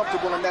feel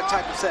comfortable in that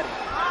type of setting.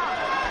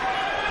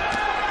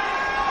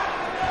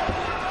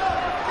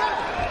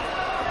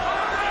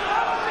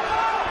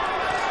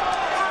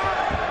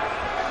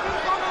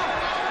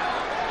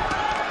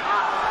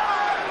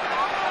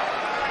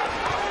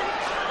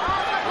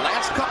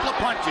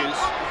 Punches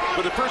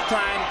for the first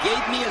time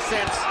gave me a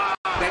sense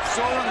that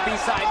Sor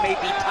Rungvisai may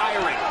be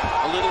tiring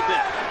a little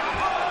bit.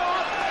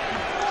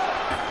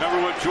 Remember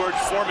what George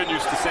Foreman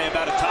used to say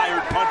about a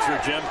tired puncher,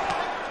 Jim?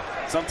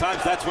 Sometimes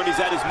that's when he's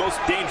at his most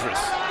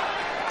dangerous.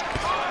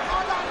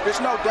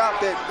 There's no doubt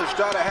that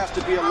Estrada has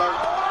to be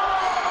alert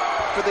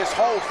for this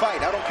whole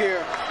fight. I don't care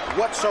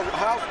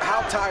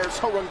how tired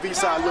Sor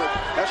Rungvisai looks.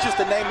 That's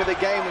just the name of the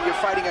game when you're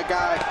fighting a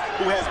guy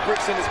who has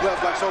bricks in his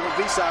gloves like Sor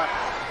Rungvisai.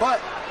 But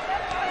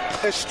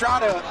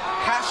Estrada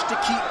has to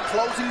keep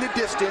closing the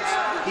distance.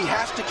 He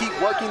has to keep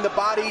working the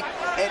body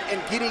and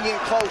getting in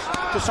close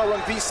to Sor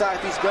Rungvisai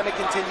if he's going to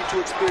continue to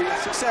experience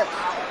success.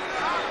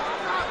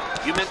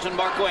 You mentioned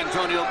Marco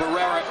Antonio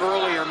Barrera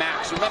earlier,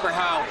 Max. Remember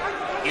how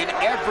in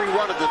every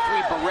one of the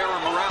 3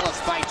 Barrera-Morales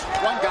fights,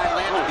 one guy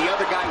landed, the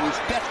other guy was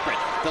desperate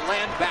to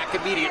land back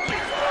immediately.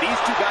 These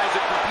 2 guys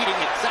are competing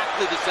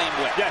exactly the same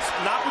way. Yes,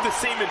 not with the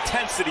same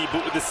intensity,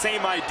 but with the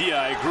same idea,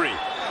 I agree.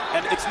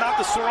 And it's not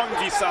the Sor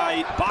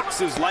Rungvisai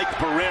boxes like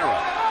Barrera,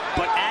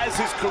 but as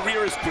his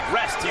career has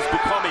progressed, he's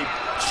become a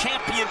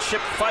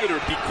championship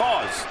fighter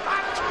because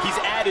he's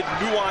added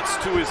nuance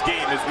to his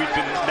game, as we've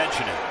been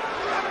mentioning.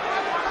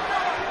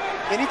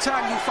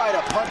 Anytime you fight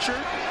a puncher,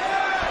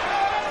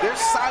 there's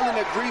silent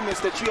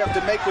agreements that you have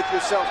to make with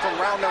yourself from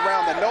round to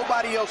round that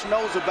nobody else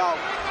knows about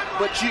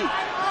but you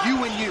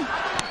and you.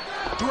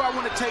 Do I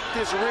want to take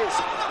this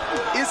risk?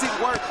 Is it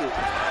worth it?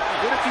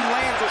 What if he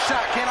lands a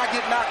shot? Can I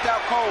get knocked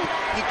out cold?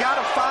 You got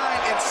to find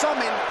and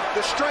summon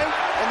the strength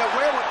and the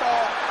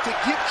wherewithal to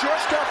get your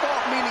stuff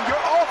off, meaning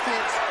your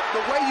offense,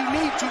 the way you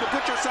need to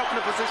put yourself in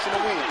a position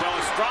to win. Well,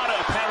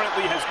 Estrada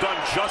apparently has done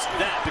just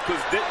that,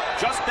 because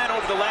just then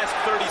over the last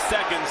 30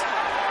 seconds,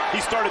 he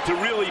started to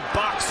really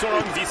box Sor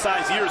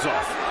Rungvisai's ears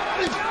off.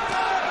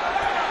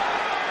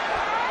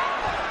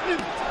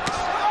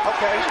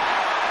 Okay,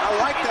 I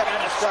like that.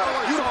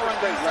 Beautiful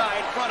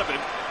Rungvisai in front of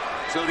him.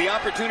 So the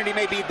opportunity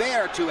may be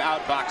there to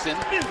outbox him.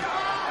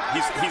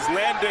 He's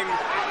landing,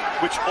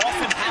 which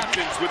often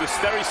happens with a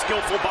very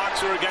skillful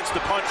boxer against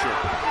a puncher.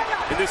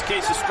 In this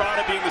case,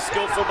 Estrada being the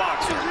skillful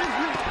boxer.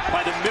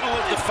 By the middle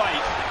of the fight,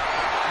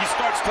 he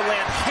starts to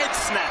land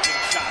head-snapping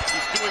shots.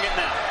 He's doing it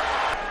now.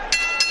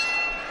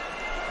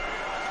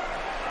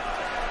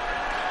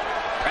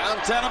 Round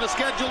 10 of a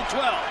scheduled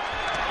 12.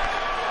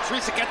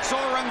 Srsaket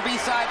Sor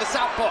Rungvisai, the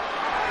southpaw.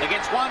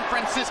 against Juan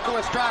Francisco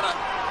Estrada,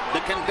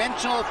 the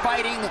conventional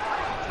fighting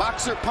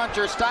boxer,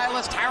 puncher,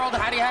 stylist. Harold,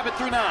 how do you have it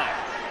through 9?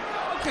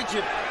 Okay,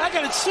 Jim. I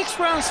got it 6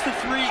 rounds to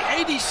 3,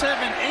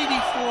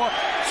 87-84,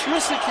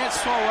 Srsaket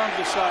Sor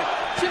Rungvisai.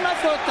 Jim, I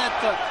thought that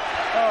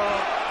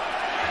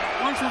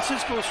Juan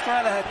Francisco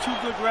Estrada had 2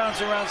 good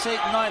rounds in rounds 8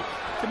 and 9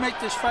 to make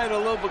this fight a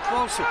little bit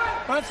closer.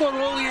 But I thought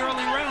all the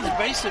early rounds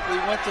basically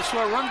went to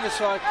Sor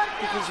Rungvisai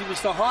because he was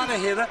the harder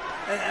hitter,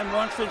 and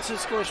Juan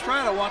Francisco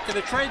Estrada wanted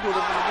to trade with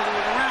him in the middle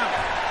of the round.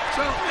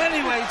 So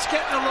anyway, it's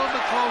getting a little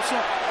bit closer.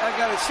 I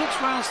got it 6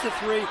 rounds to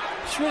 3,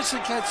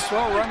 Srsaket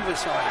Sor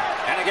Rungvisai.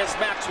 And I guess,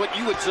 Max, what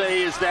you would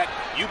say is that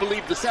you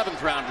believe the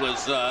 7th round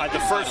was...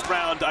 the first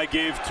round I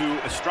gave to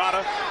Estrada.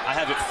 I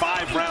have it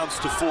 5 rounds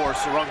to 4,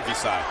 Sor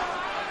Rungvisai.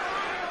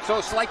 So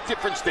a slight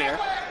difference there,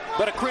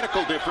 but a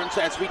critical difference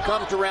as we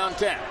come to round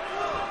 10.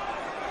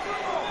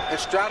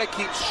 Estrada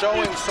keeps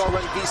showing Sor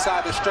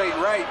Rungvisai the straight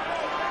right,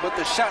 but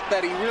the shot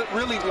that he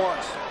really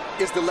wants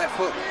is the left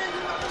hook.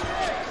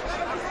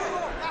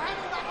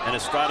 And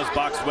Estrada's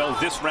boxed well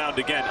this round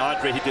again.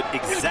 Andre, he did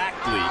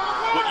exactly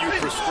what you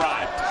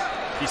prescribed.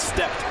 He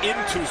stepped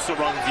into Sor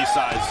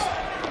Rungvisai's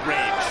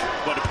range,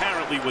 what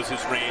apparently was his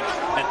range,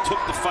 and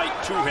took the fight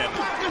to him,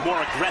 more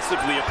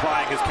aggressively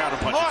applying his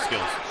counterpunching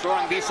skills. Sor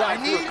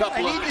Rungvisai threw a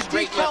couple of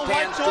straight left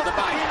hands to the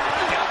body.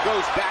 Now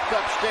goes back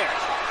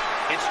upstairs.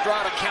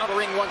 Estrada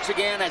countering once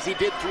again, as he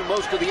did through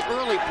most of the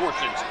early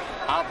portions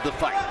of the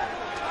fight.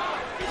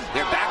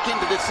 They're back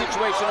into this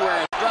situation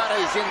where Estrada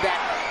is in that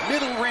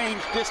middle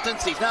range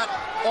distance. He's not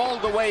all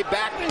the way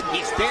back.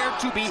 He's there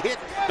to be hit,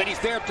 but he's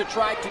there to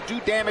try to do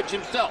damage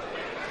himself.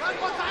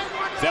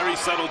 Very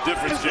subtle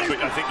difference, Jim, but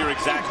I think you're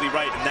exactly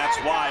right, and that's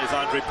why, as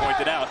Andre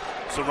pointed out,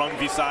 Sor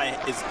Rungvisai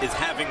is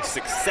having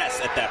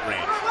success at that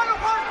range.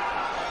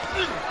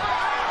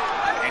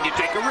 And you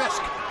take a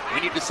risk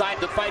when you decide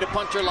to fight a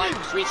puncher like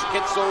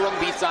Srsaket Sor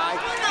Rungvisai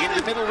in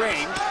the middle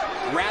range,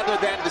 rather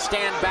than to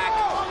stand back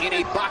in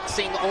a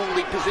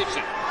boxing-only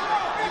position.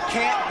 You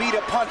can't beat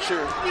a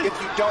puncher if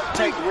you don't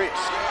take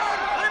risk.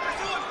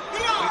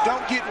 You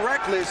don't get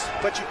reckless,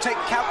 but you take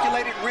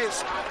calculated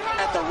risk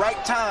at the right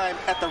time,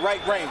 at the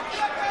right range.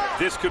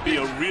 This could be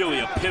really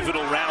a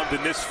pivotal round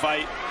in this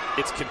fight.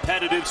 It's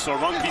competitive. Sor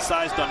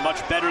Rungvisai's done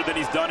much better than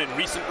he's done in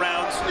recent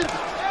rounds.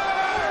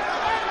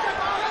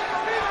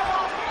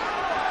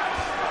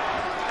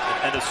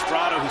 And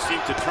Estrada, who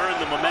seemed to turn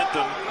the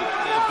momentum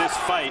of this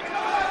fight,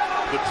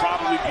 would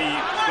probably be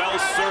well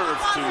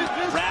served to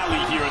rally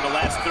here in the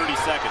last 30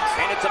 seconds.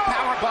 And it's a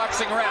power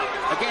boxing round.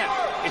 Again,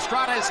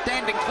 Estrada is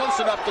standing close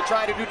enough to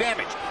try to do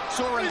damage.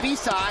 Sor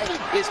Rungvisai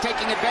is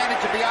taking advantage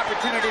of the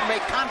opportunity to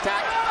make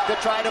contact to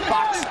try to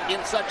box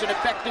in such an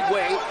effective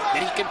way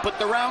that he can put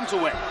the rounds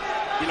away.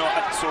 You know,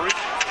 Sor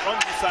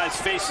Rungvisai's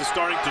face is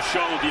starting to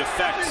show the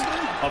effects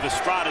of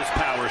Estrada's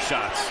power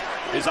shots.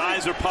 His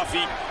eyes are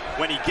puffy.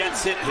 When he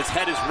gets hit, his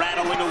head is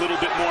rattling a little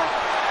bit more.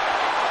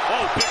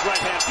 Oh, big right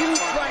hand.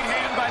 Huge right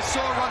hand by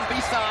Sor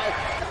Rungvisai.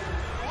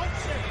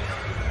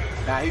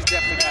 Now he's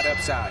definitely got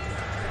upside.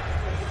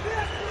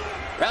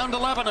 Round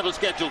 11 of the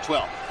scheduled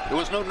 12. There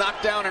was no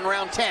knockdown in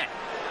round 10.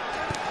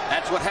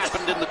 That's what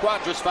happened in the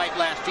Quadras fight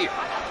last year.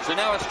 So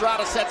now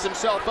Estrada sets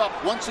himself up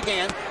once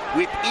again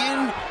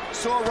within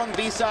Sor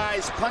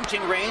Rungvisai's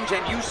punching range, and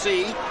you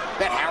see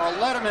that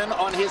Harold Letterman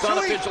on his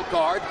unofficial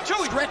card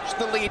stretched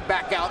the lead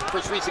back out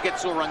for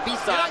Srsaket Sor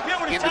Rungvisai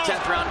in the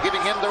 10th round,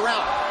 giving him the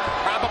round.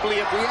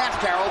 Probably if we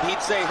asked Harold, he'd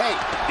say, hey,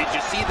 did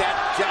you see that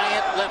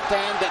giant left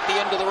hand at the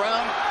end of the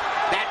round?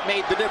 That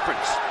made the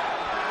difference.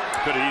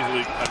 Could have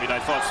easily, I mean,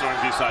 I thought Sor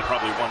Rungvisai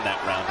probably won that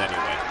round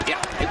anyway.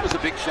 Yeah, it was a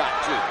big shot,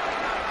 too.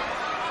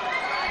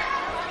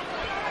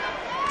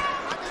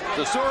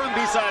 So Sor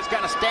Rungvisai is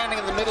kind of standing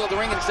in the middle of the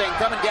ring and saying,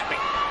 come and get me.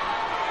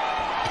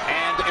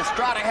 And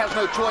Estrada has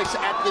no choice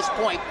at this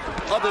point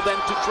other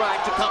than to try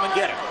to come and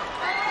get him.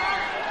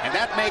 And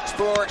that makes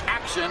for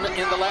action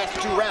in the last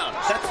 2 rounds.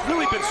 That's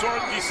really been Sor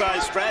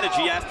Rungvisai's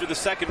strategy after the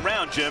 2nd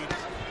round, Jim,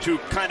 to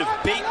kind of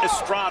bait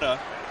Estrada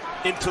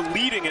into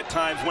leading at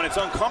times when it's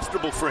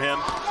uncomfortable for him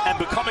and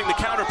becoming the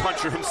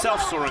counterpuncher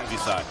himself, Sor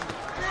Rungvisai.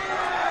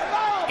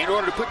 In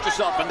order to put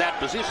yourself in that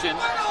position,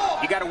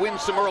 you got to win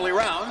some early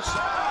rounds.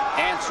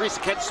 And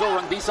Srsaket Sor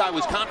Rungvisai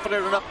was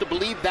confident enough to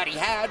believe that he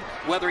had,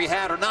 whether he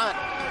had or not,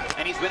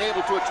 and he's been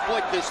able to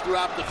exploit this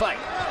throughout the fight.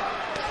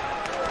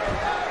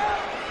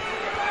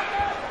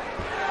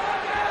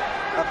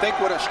 I think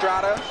what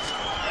Estrada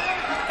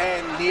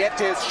and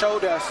Nietes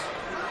showed us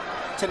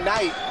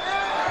tonight,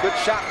 good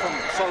shot from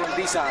Sor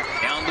Rungvisai.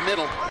 Down the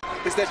middle.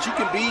 Is that you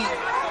can be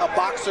a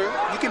boxer,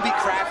 you can be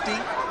crafty,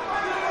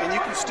 and you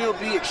can still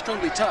be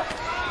extremely tough.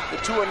 The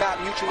two are not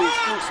mutually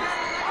exclusive.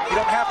 You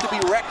don't have to be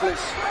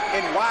reckless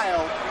and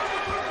wild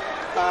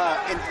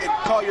and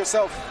call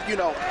yourself, you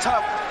know,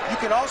 tough. You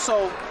can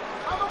also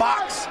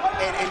box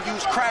and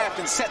use craft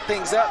and set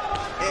things up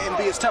and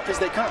be as tough as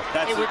they come.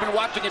 Hey, we've been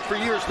watching it for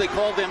years. They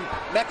call them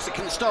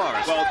Mexican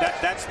stars. Well,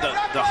 that's the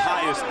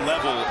highest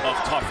level of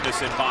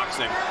toughness in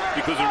boxing,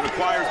 because it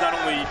requires not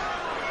only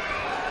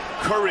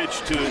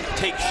courage to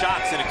take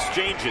shots and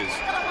exchanges,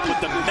 but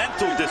the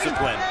mental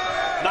discipline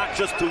not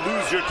just to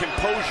lose your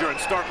composure and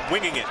start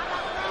winging it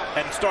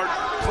and start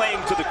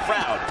playing to the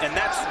crowd. And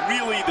that's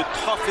really the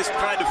toughest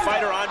kind of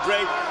fighter.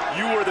 Andre,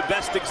 you were the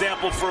best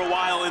example for a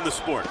while in the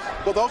sport.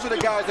 Well, those are the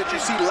guys that you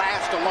see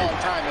last a long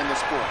time in the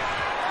sport.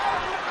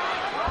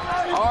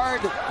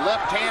 Hard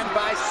left hand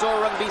by Sor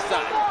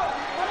Rungvisai.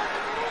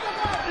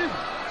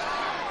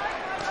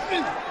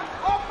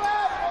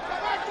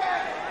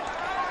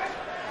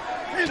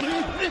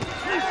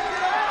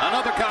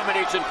 Another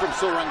combination from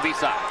Sor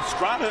Rungvisai.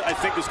 Estrada, I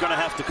think, is going to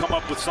have to come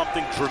up with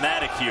something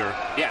dramatic here.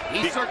 Yeah,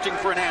 he's searching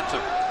for an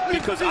answer.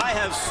 Because I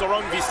have Sor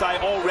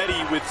Rungvisai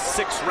already with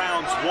 6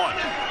 rounds won.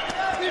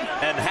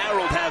 And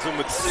Harold has him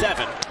with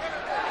 7.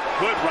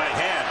 Good right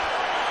hand.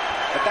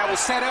 But that was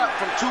set up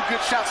from 2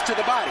 good shots to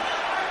the body.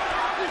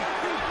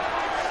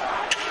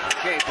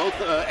 Okay,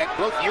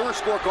 both your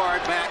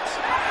scorecard, Max,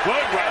 good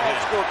and right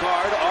Harold's hand.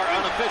 scorecard are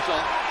unofficial.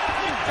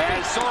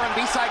 As Sor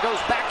Rungvisai goes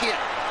back in,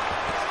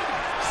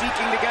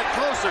 seeking to get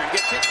closer and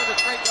gets hit with a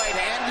straight right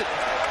hand.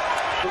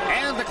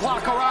 And the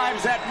clock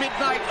arrives at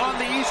midnight on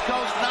the East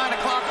Coast, 9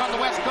 o'clock on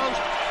the West Coast.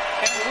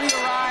 And we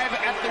arrive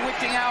at the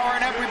witching hour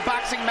in every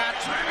boxing match,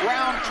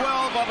 round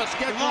 12 of a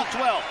scheduled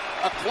 12.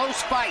 A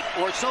close fight,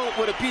 or so it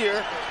would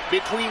appear,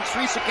 between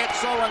Srsaket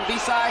Sor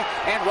Rungvisai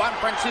and Juan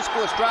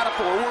Francisco Estrada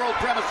for a world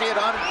primacy at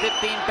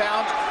 115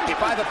 pounds.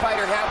 If either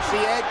fighter has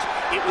the edge,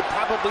 it would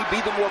probably be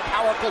the more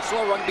powerful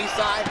Sor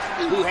Rungvisai,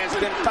 who has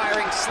been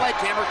firing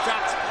sledgehammer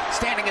shots,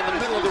 standing in the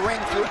middle of the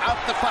ring throughout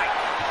the fight.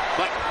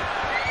 But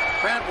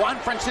Juan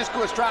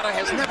Francisco Estrada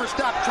has never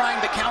stopped trying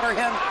to counter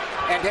him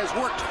and has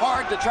worked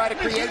hard to try to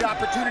create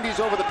opportunities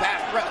over the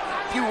past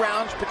few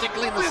rounds,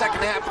 particularly in the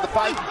second half of the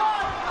fight.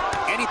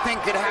 Anything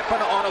could happen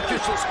on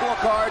official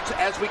scorecards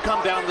as we come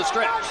down the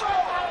stretch.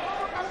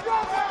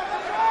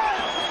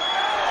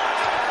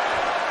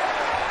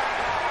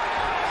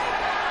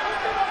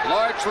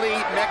 Largely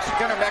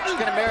Mexican or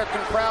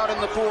Mexican-American crowd in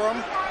the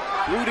forum,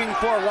 rooting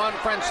for Juan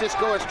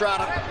Francisco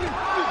Estrada.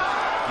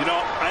 You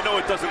know, I know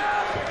it doesn't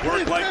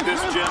work like this,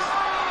 Jim,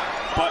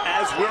 but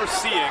as we're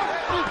seeing,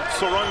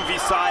 Sor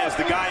Rungvisai is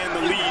the guy in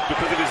the lead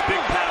because of his big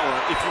power.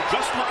 If you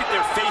just look at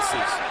their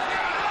faces,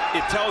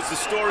 it tells the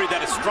story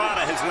that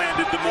Estrada has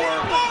landed the more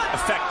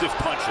effective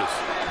punches.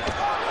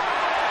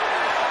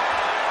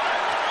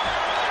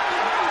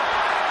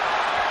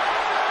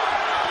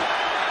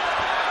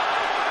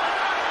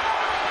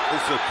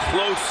 This is a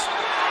close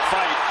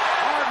fight.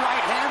 Hard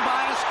right hand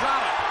by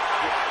Estrada.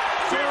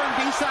 Sor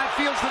Rungvisai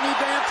feels the need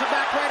to answer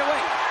back right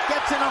away.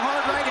 Gets in a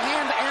hard right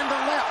hand and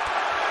a left.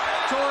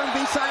 Sor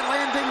Rungvisai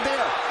landing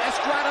there.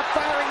 Estrada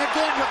firing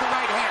again with the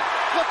right hand.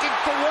 Looking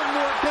for one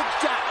more big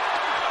shot.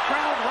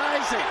 Crowd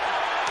rising.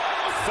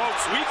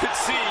 Folks, we could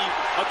see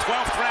a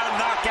 12th round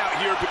knockout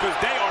here because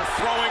they are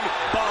throwing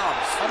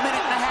bombs. A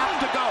minute and a half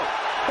to go.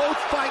 Both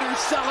fighters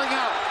selling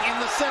out in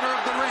the center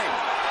of the ring.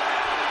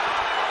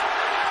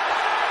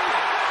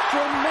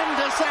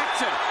 Tremendous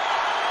action.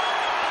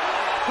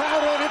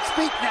 Crowd on its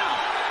feet now,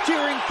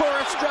 cheering for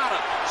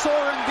Estrada. Sor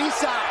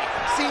Rungvisai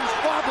seems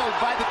wobbled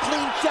by the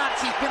clean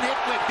shots he's been hit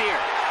with here,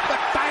 but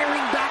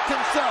firing back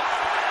himself.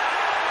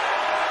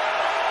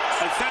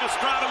 I said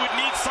Estrada would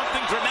need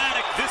something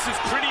dramatic. This is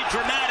pretty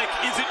dramatic.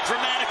 Is it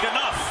dramatic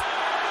enough?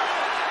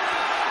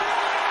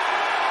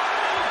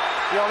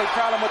 The only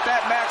problem with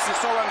that, Max, is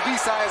Sor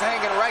Rungvisai is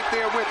hanging right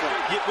there with him.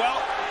 Yeah,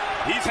 well,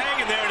 he's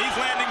hanging there and he's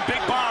landing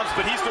big bombs,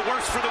 but he's the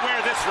worst for the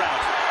wear this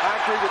round. I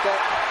agree with that.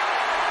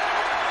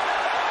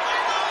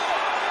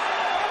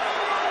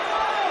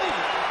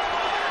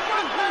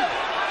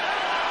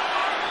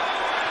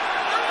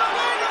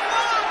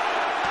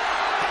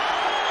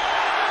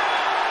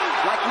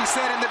 Like we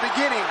said in the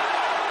beginning,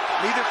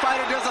 neither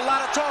fighter does a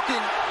lot of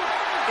talking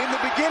in the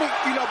beginning,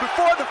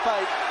 before the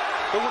fight,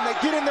 but when they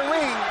get in the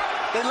ring,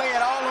 they lay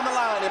it all on the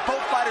line, and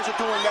both fighters are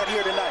doing that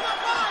here tonight.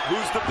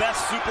 Who's the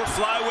best super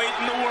flyweight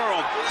in the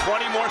world?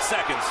 20 more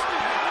seconds.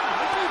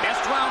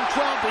 Best round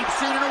 12 we've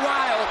seen in a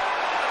while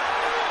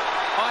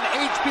on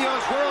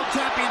HBO's World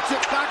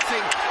Championship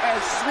Boxing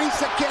as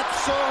Srsaket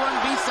Sor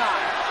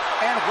Rungvisai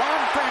and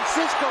Juan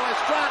Francisco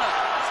Estrada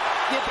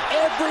give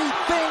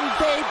everything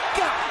they've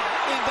got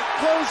in the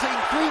closing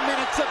 3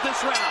 minutes of this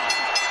round.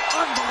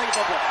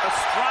 Unbelievable.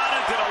 Estrada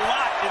did a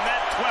lot in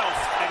that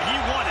 12th, and he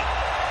won it.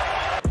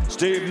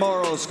 Steve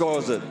Morrow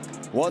scores it,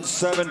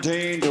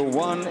 117 to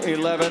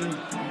 111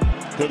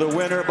 to the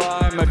winner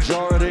by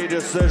majority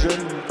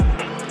decision.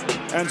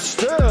 And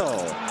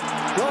still,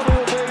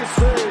 WBC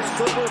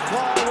Super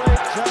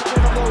Flyweight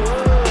Champion of the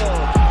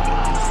World,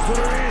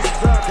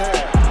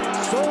 Srsaket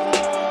Sor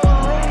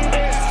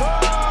Rungvisai.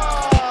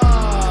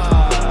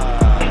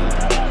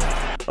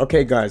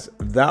 Okay guys,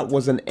 that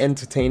was an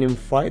entertaining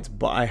fight,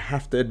 but I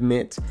have to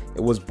admit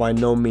it was by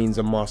no means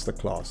a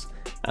masterclass,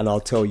 and I'll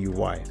tell you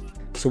why.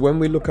 So when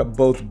we look at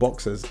both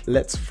boxers,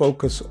 let's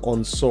focus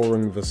on Sor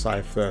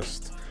Rungvisai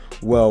first.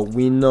 Well,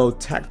 we know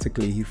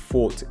tactically he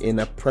fought in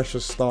a pressure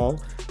style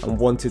and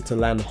wanted to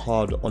land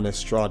hard on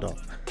Estrada.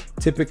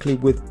 Typically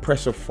with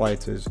pressure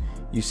fighters,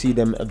 you see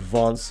them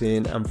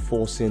advancing and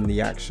forcing the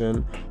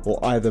action, or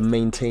either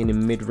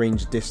maintaining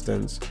mid-range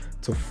distance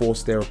to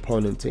force their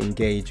opponent to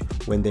engage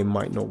when they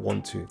might not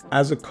want to.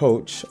 As a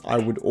coach, I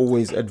would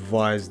always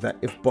advise that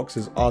if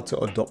boxers are to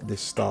adopt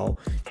this style,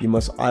 you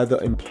must either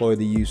employ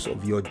the use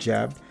of your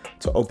jab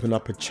to open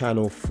up a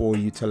channel for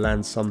you to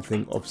land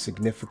something of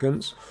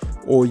significance,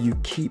 or you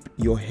keep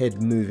your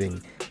head moving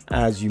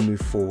as you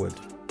move forward.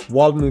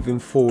 While moving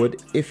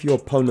forward, if your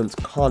opponent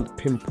can't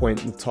pinpoint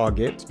the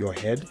target, your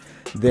head,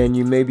 then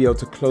you may be able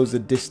to close the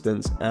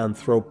distance and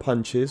throw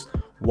punches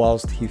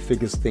whilst he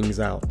figures things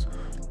out.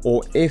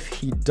 Or if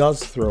he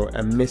does throw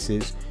and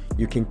misses,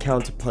 you can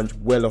counter punch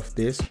well off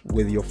this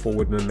with your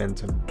forward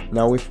momentum.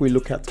 Now if we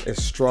look at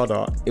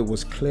Estrada, it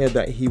was clear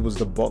that he was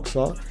the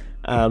boxer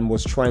and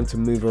was trying to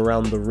move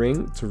around the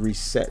ring to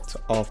reset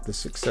after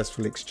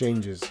successful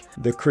exchanges.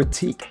 The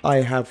critique I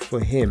have for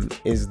him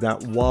is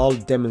that while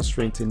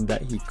demonstrating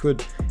that he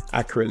could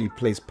accurately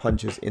place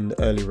punches in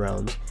the early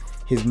rounds,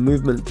 his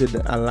movement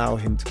didn't allow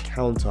him to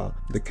counter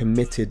the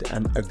committed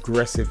and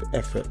aggressive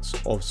efforts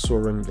of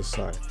Sor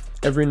Rungvisai.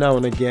 Every now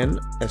and again,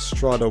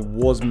 Estrada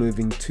was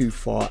moving too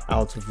far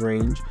out of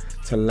range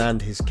to land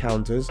his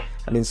counters,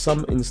 and in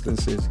some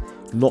instances,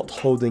 not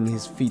holding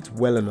his feet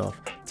well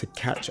enough to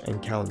catch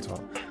and counter.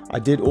 I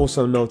did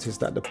also notice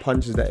that the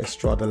punches that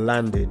Estrada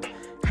landed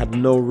had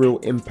no real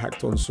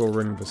impact on Sor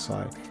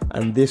Rungvisai,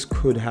 and this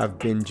could have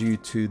been due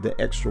to the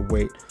extra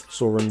weight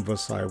Sor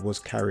Rungvisai was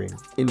carrying.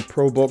 In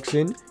pro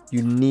boxing,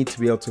 you need to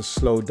be able to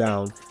slow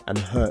down and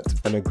hurt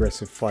an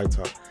aggressive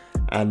fighter,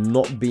 and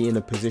not be in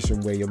a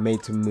position where you're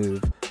made to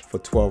move for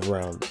 12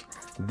 rounds.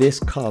 This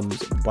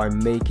comes by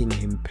making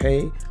him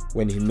pay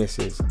when he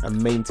misses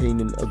and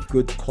maintaining a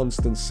good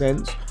constant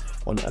sense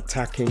on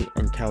attacking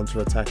and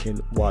counter-attacking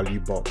while you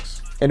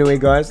box. Anyway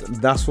guys,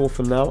 that's all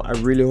for now. I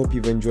really hope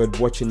you've enjoyed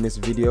watching this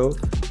video.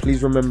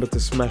 Please remember to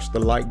smash the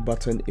like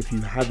button if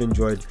you have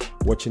enjoyed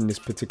watching this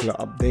particular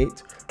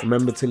update.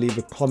 Remember to leave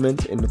a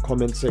comment in the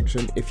comment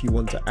section if you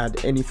want to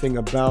add anything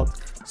about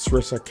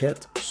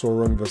Srsaket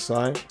Sor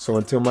Rungvisai. So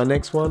until my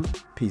next one,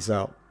 peace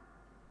out.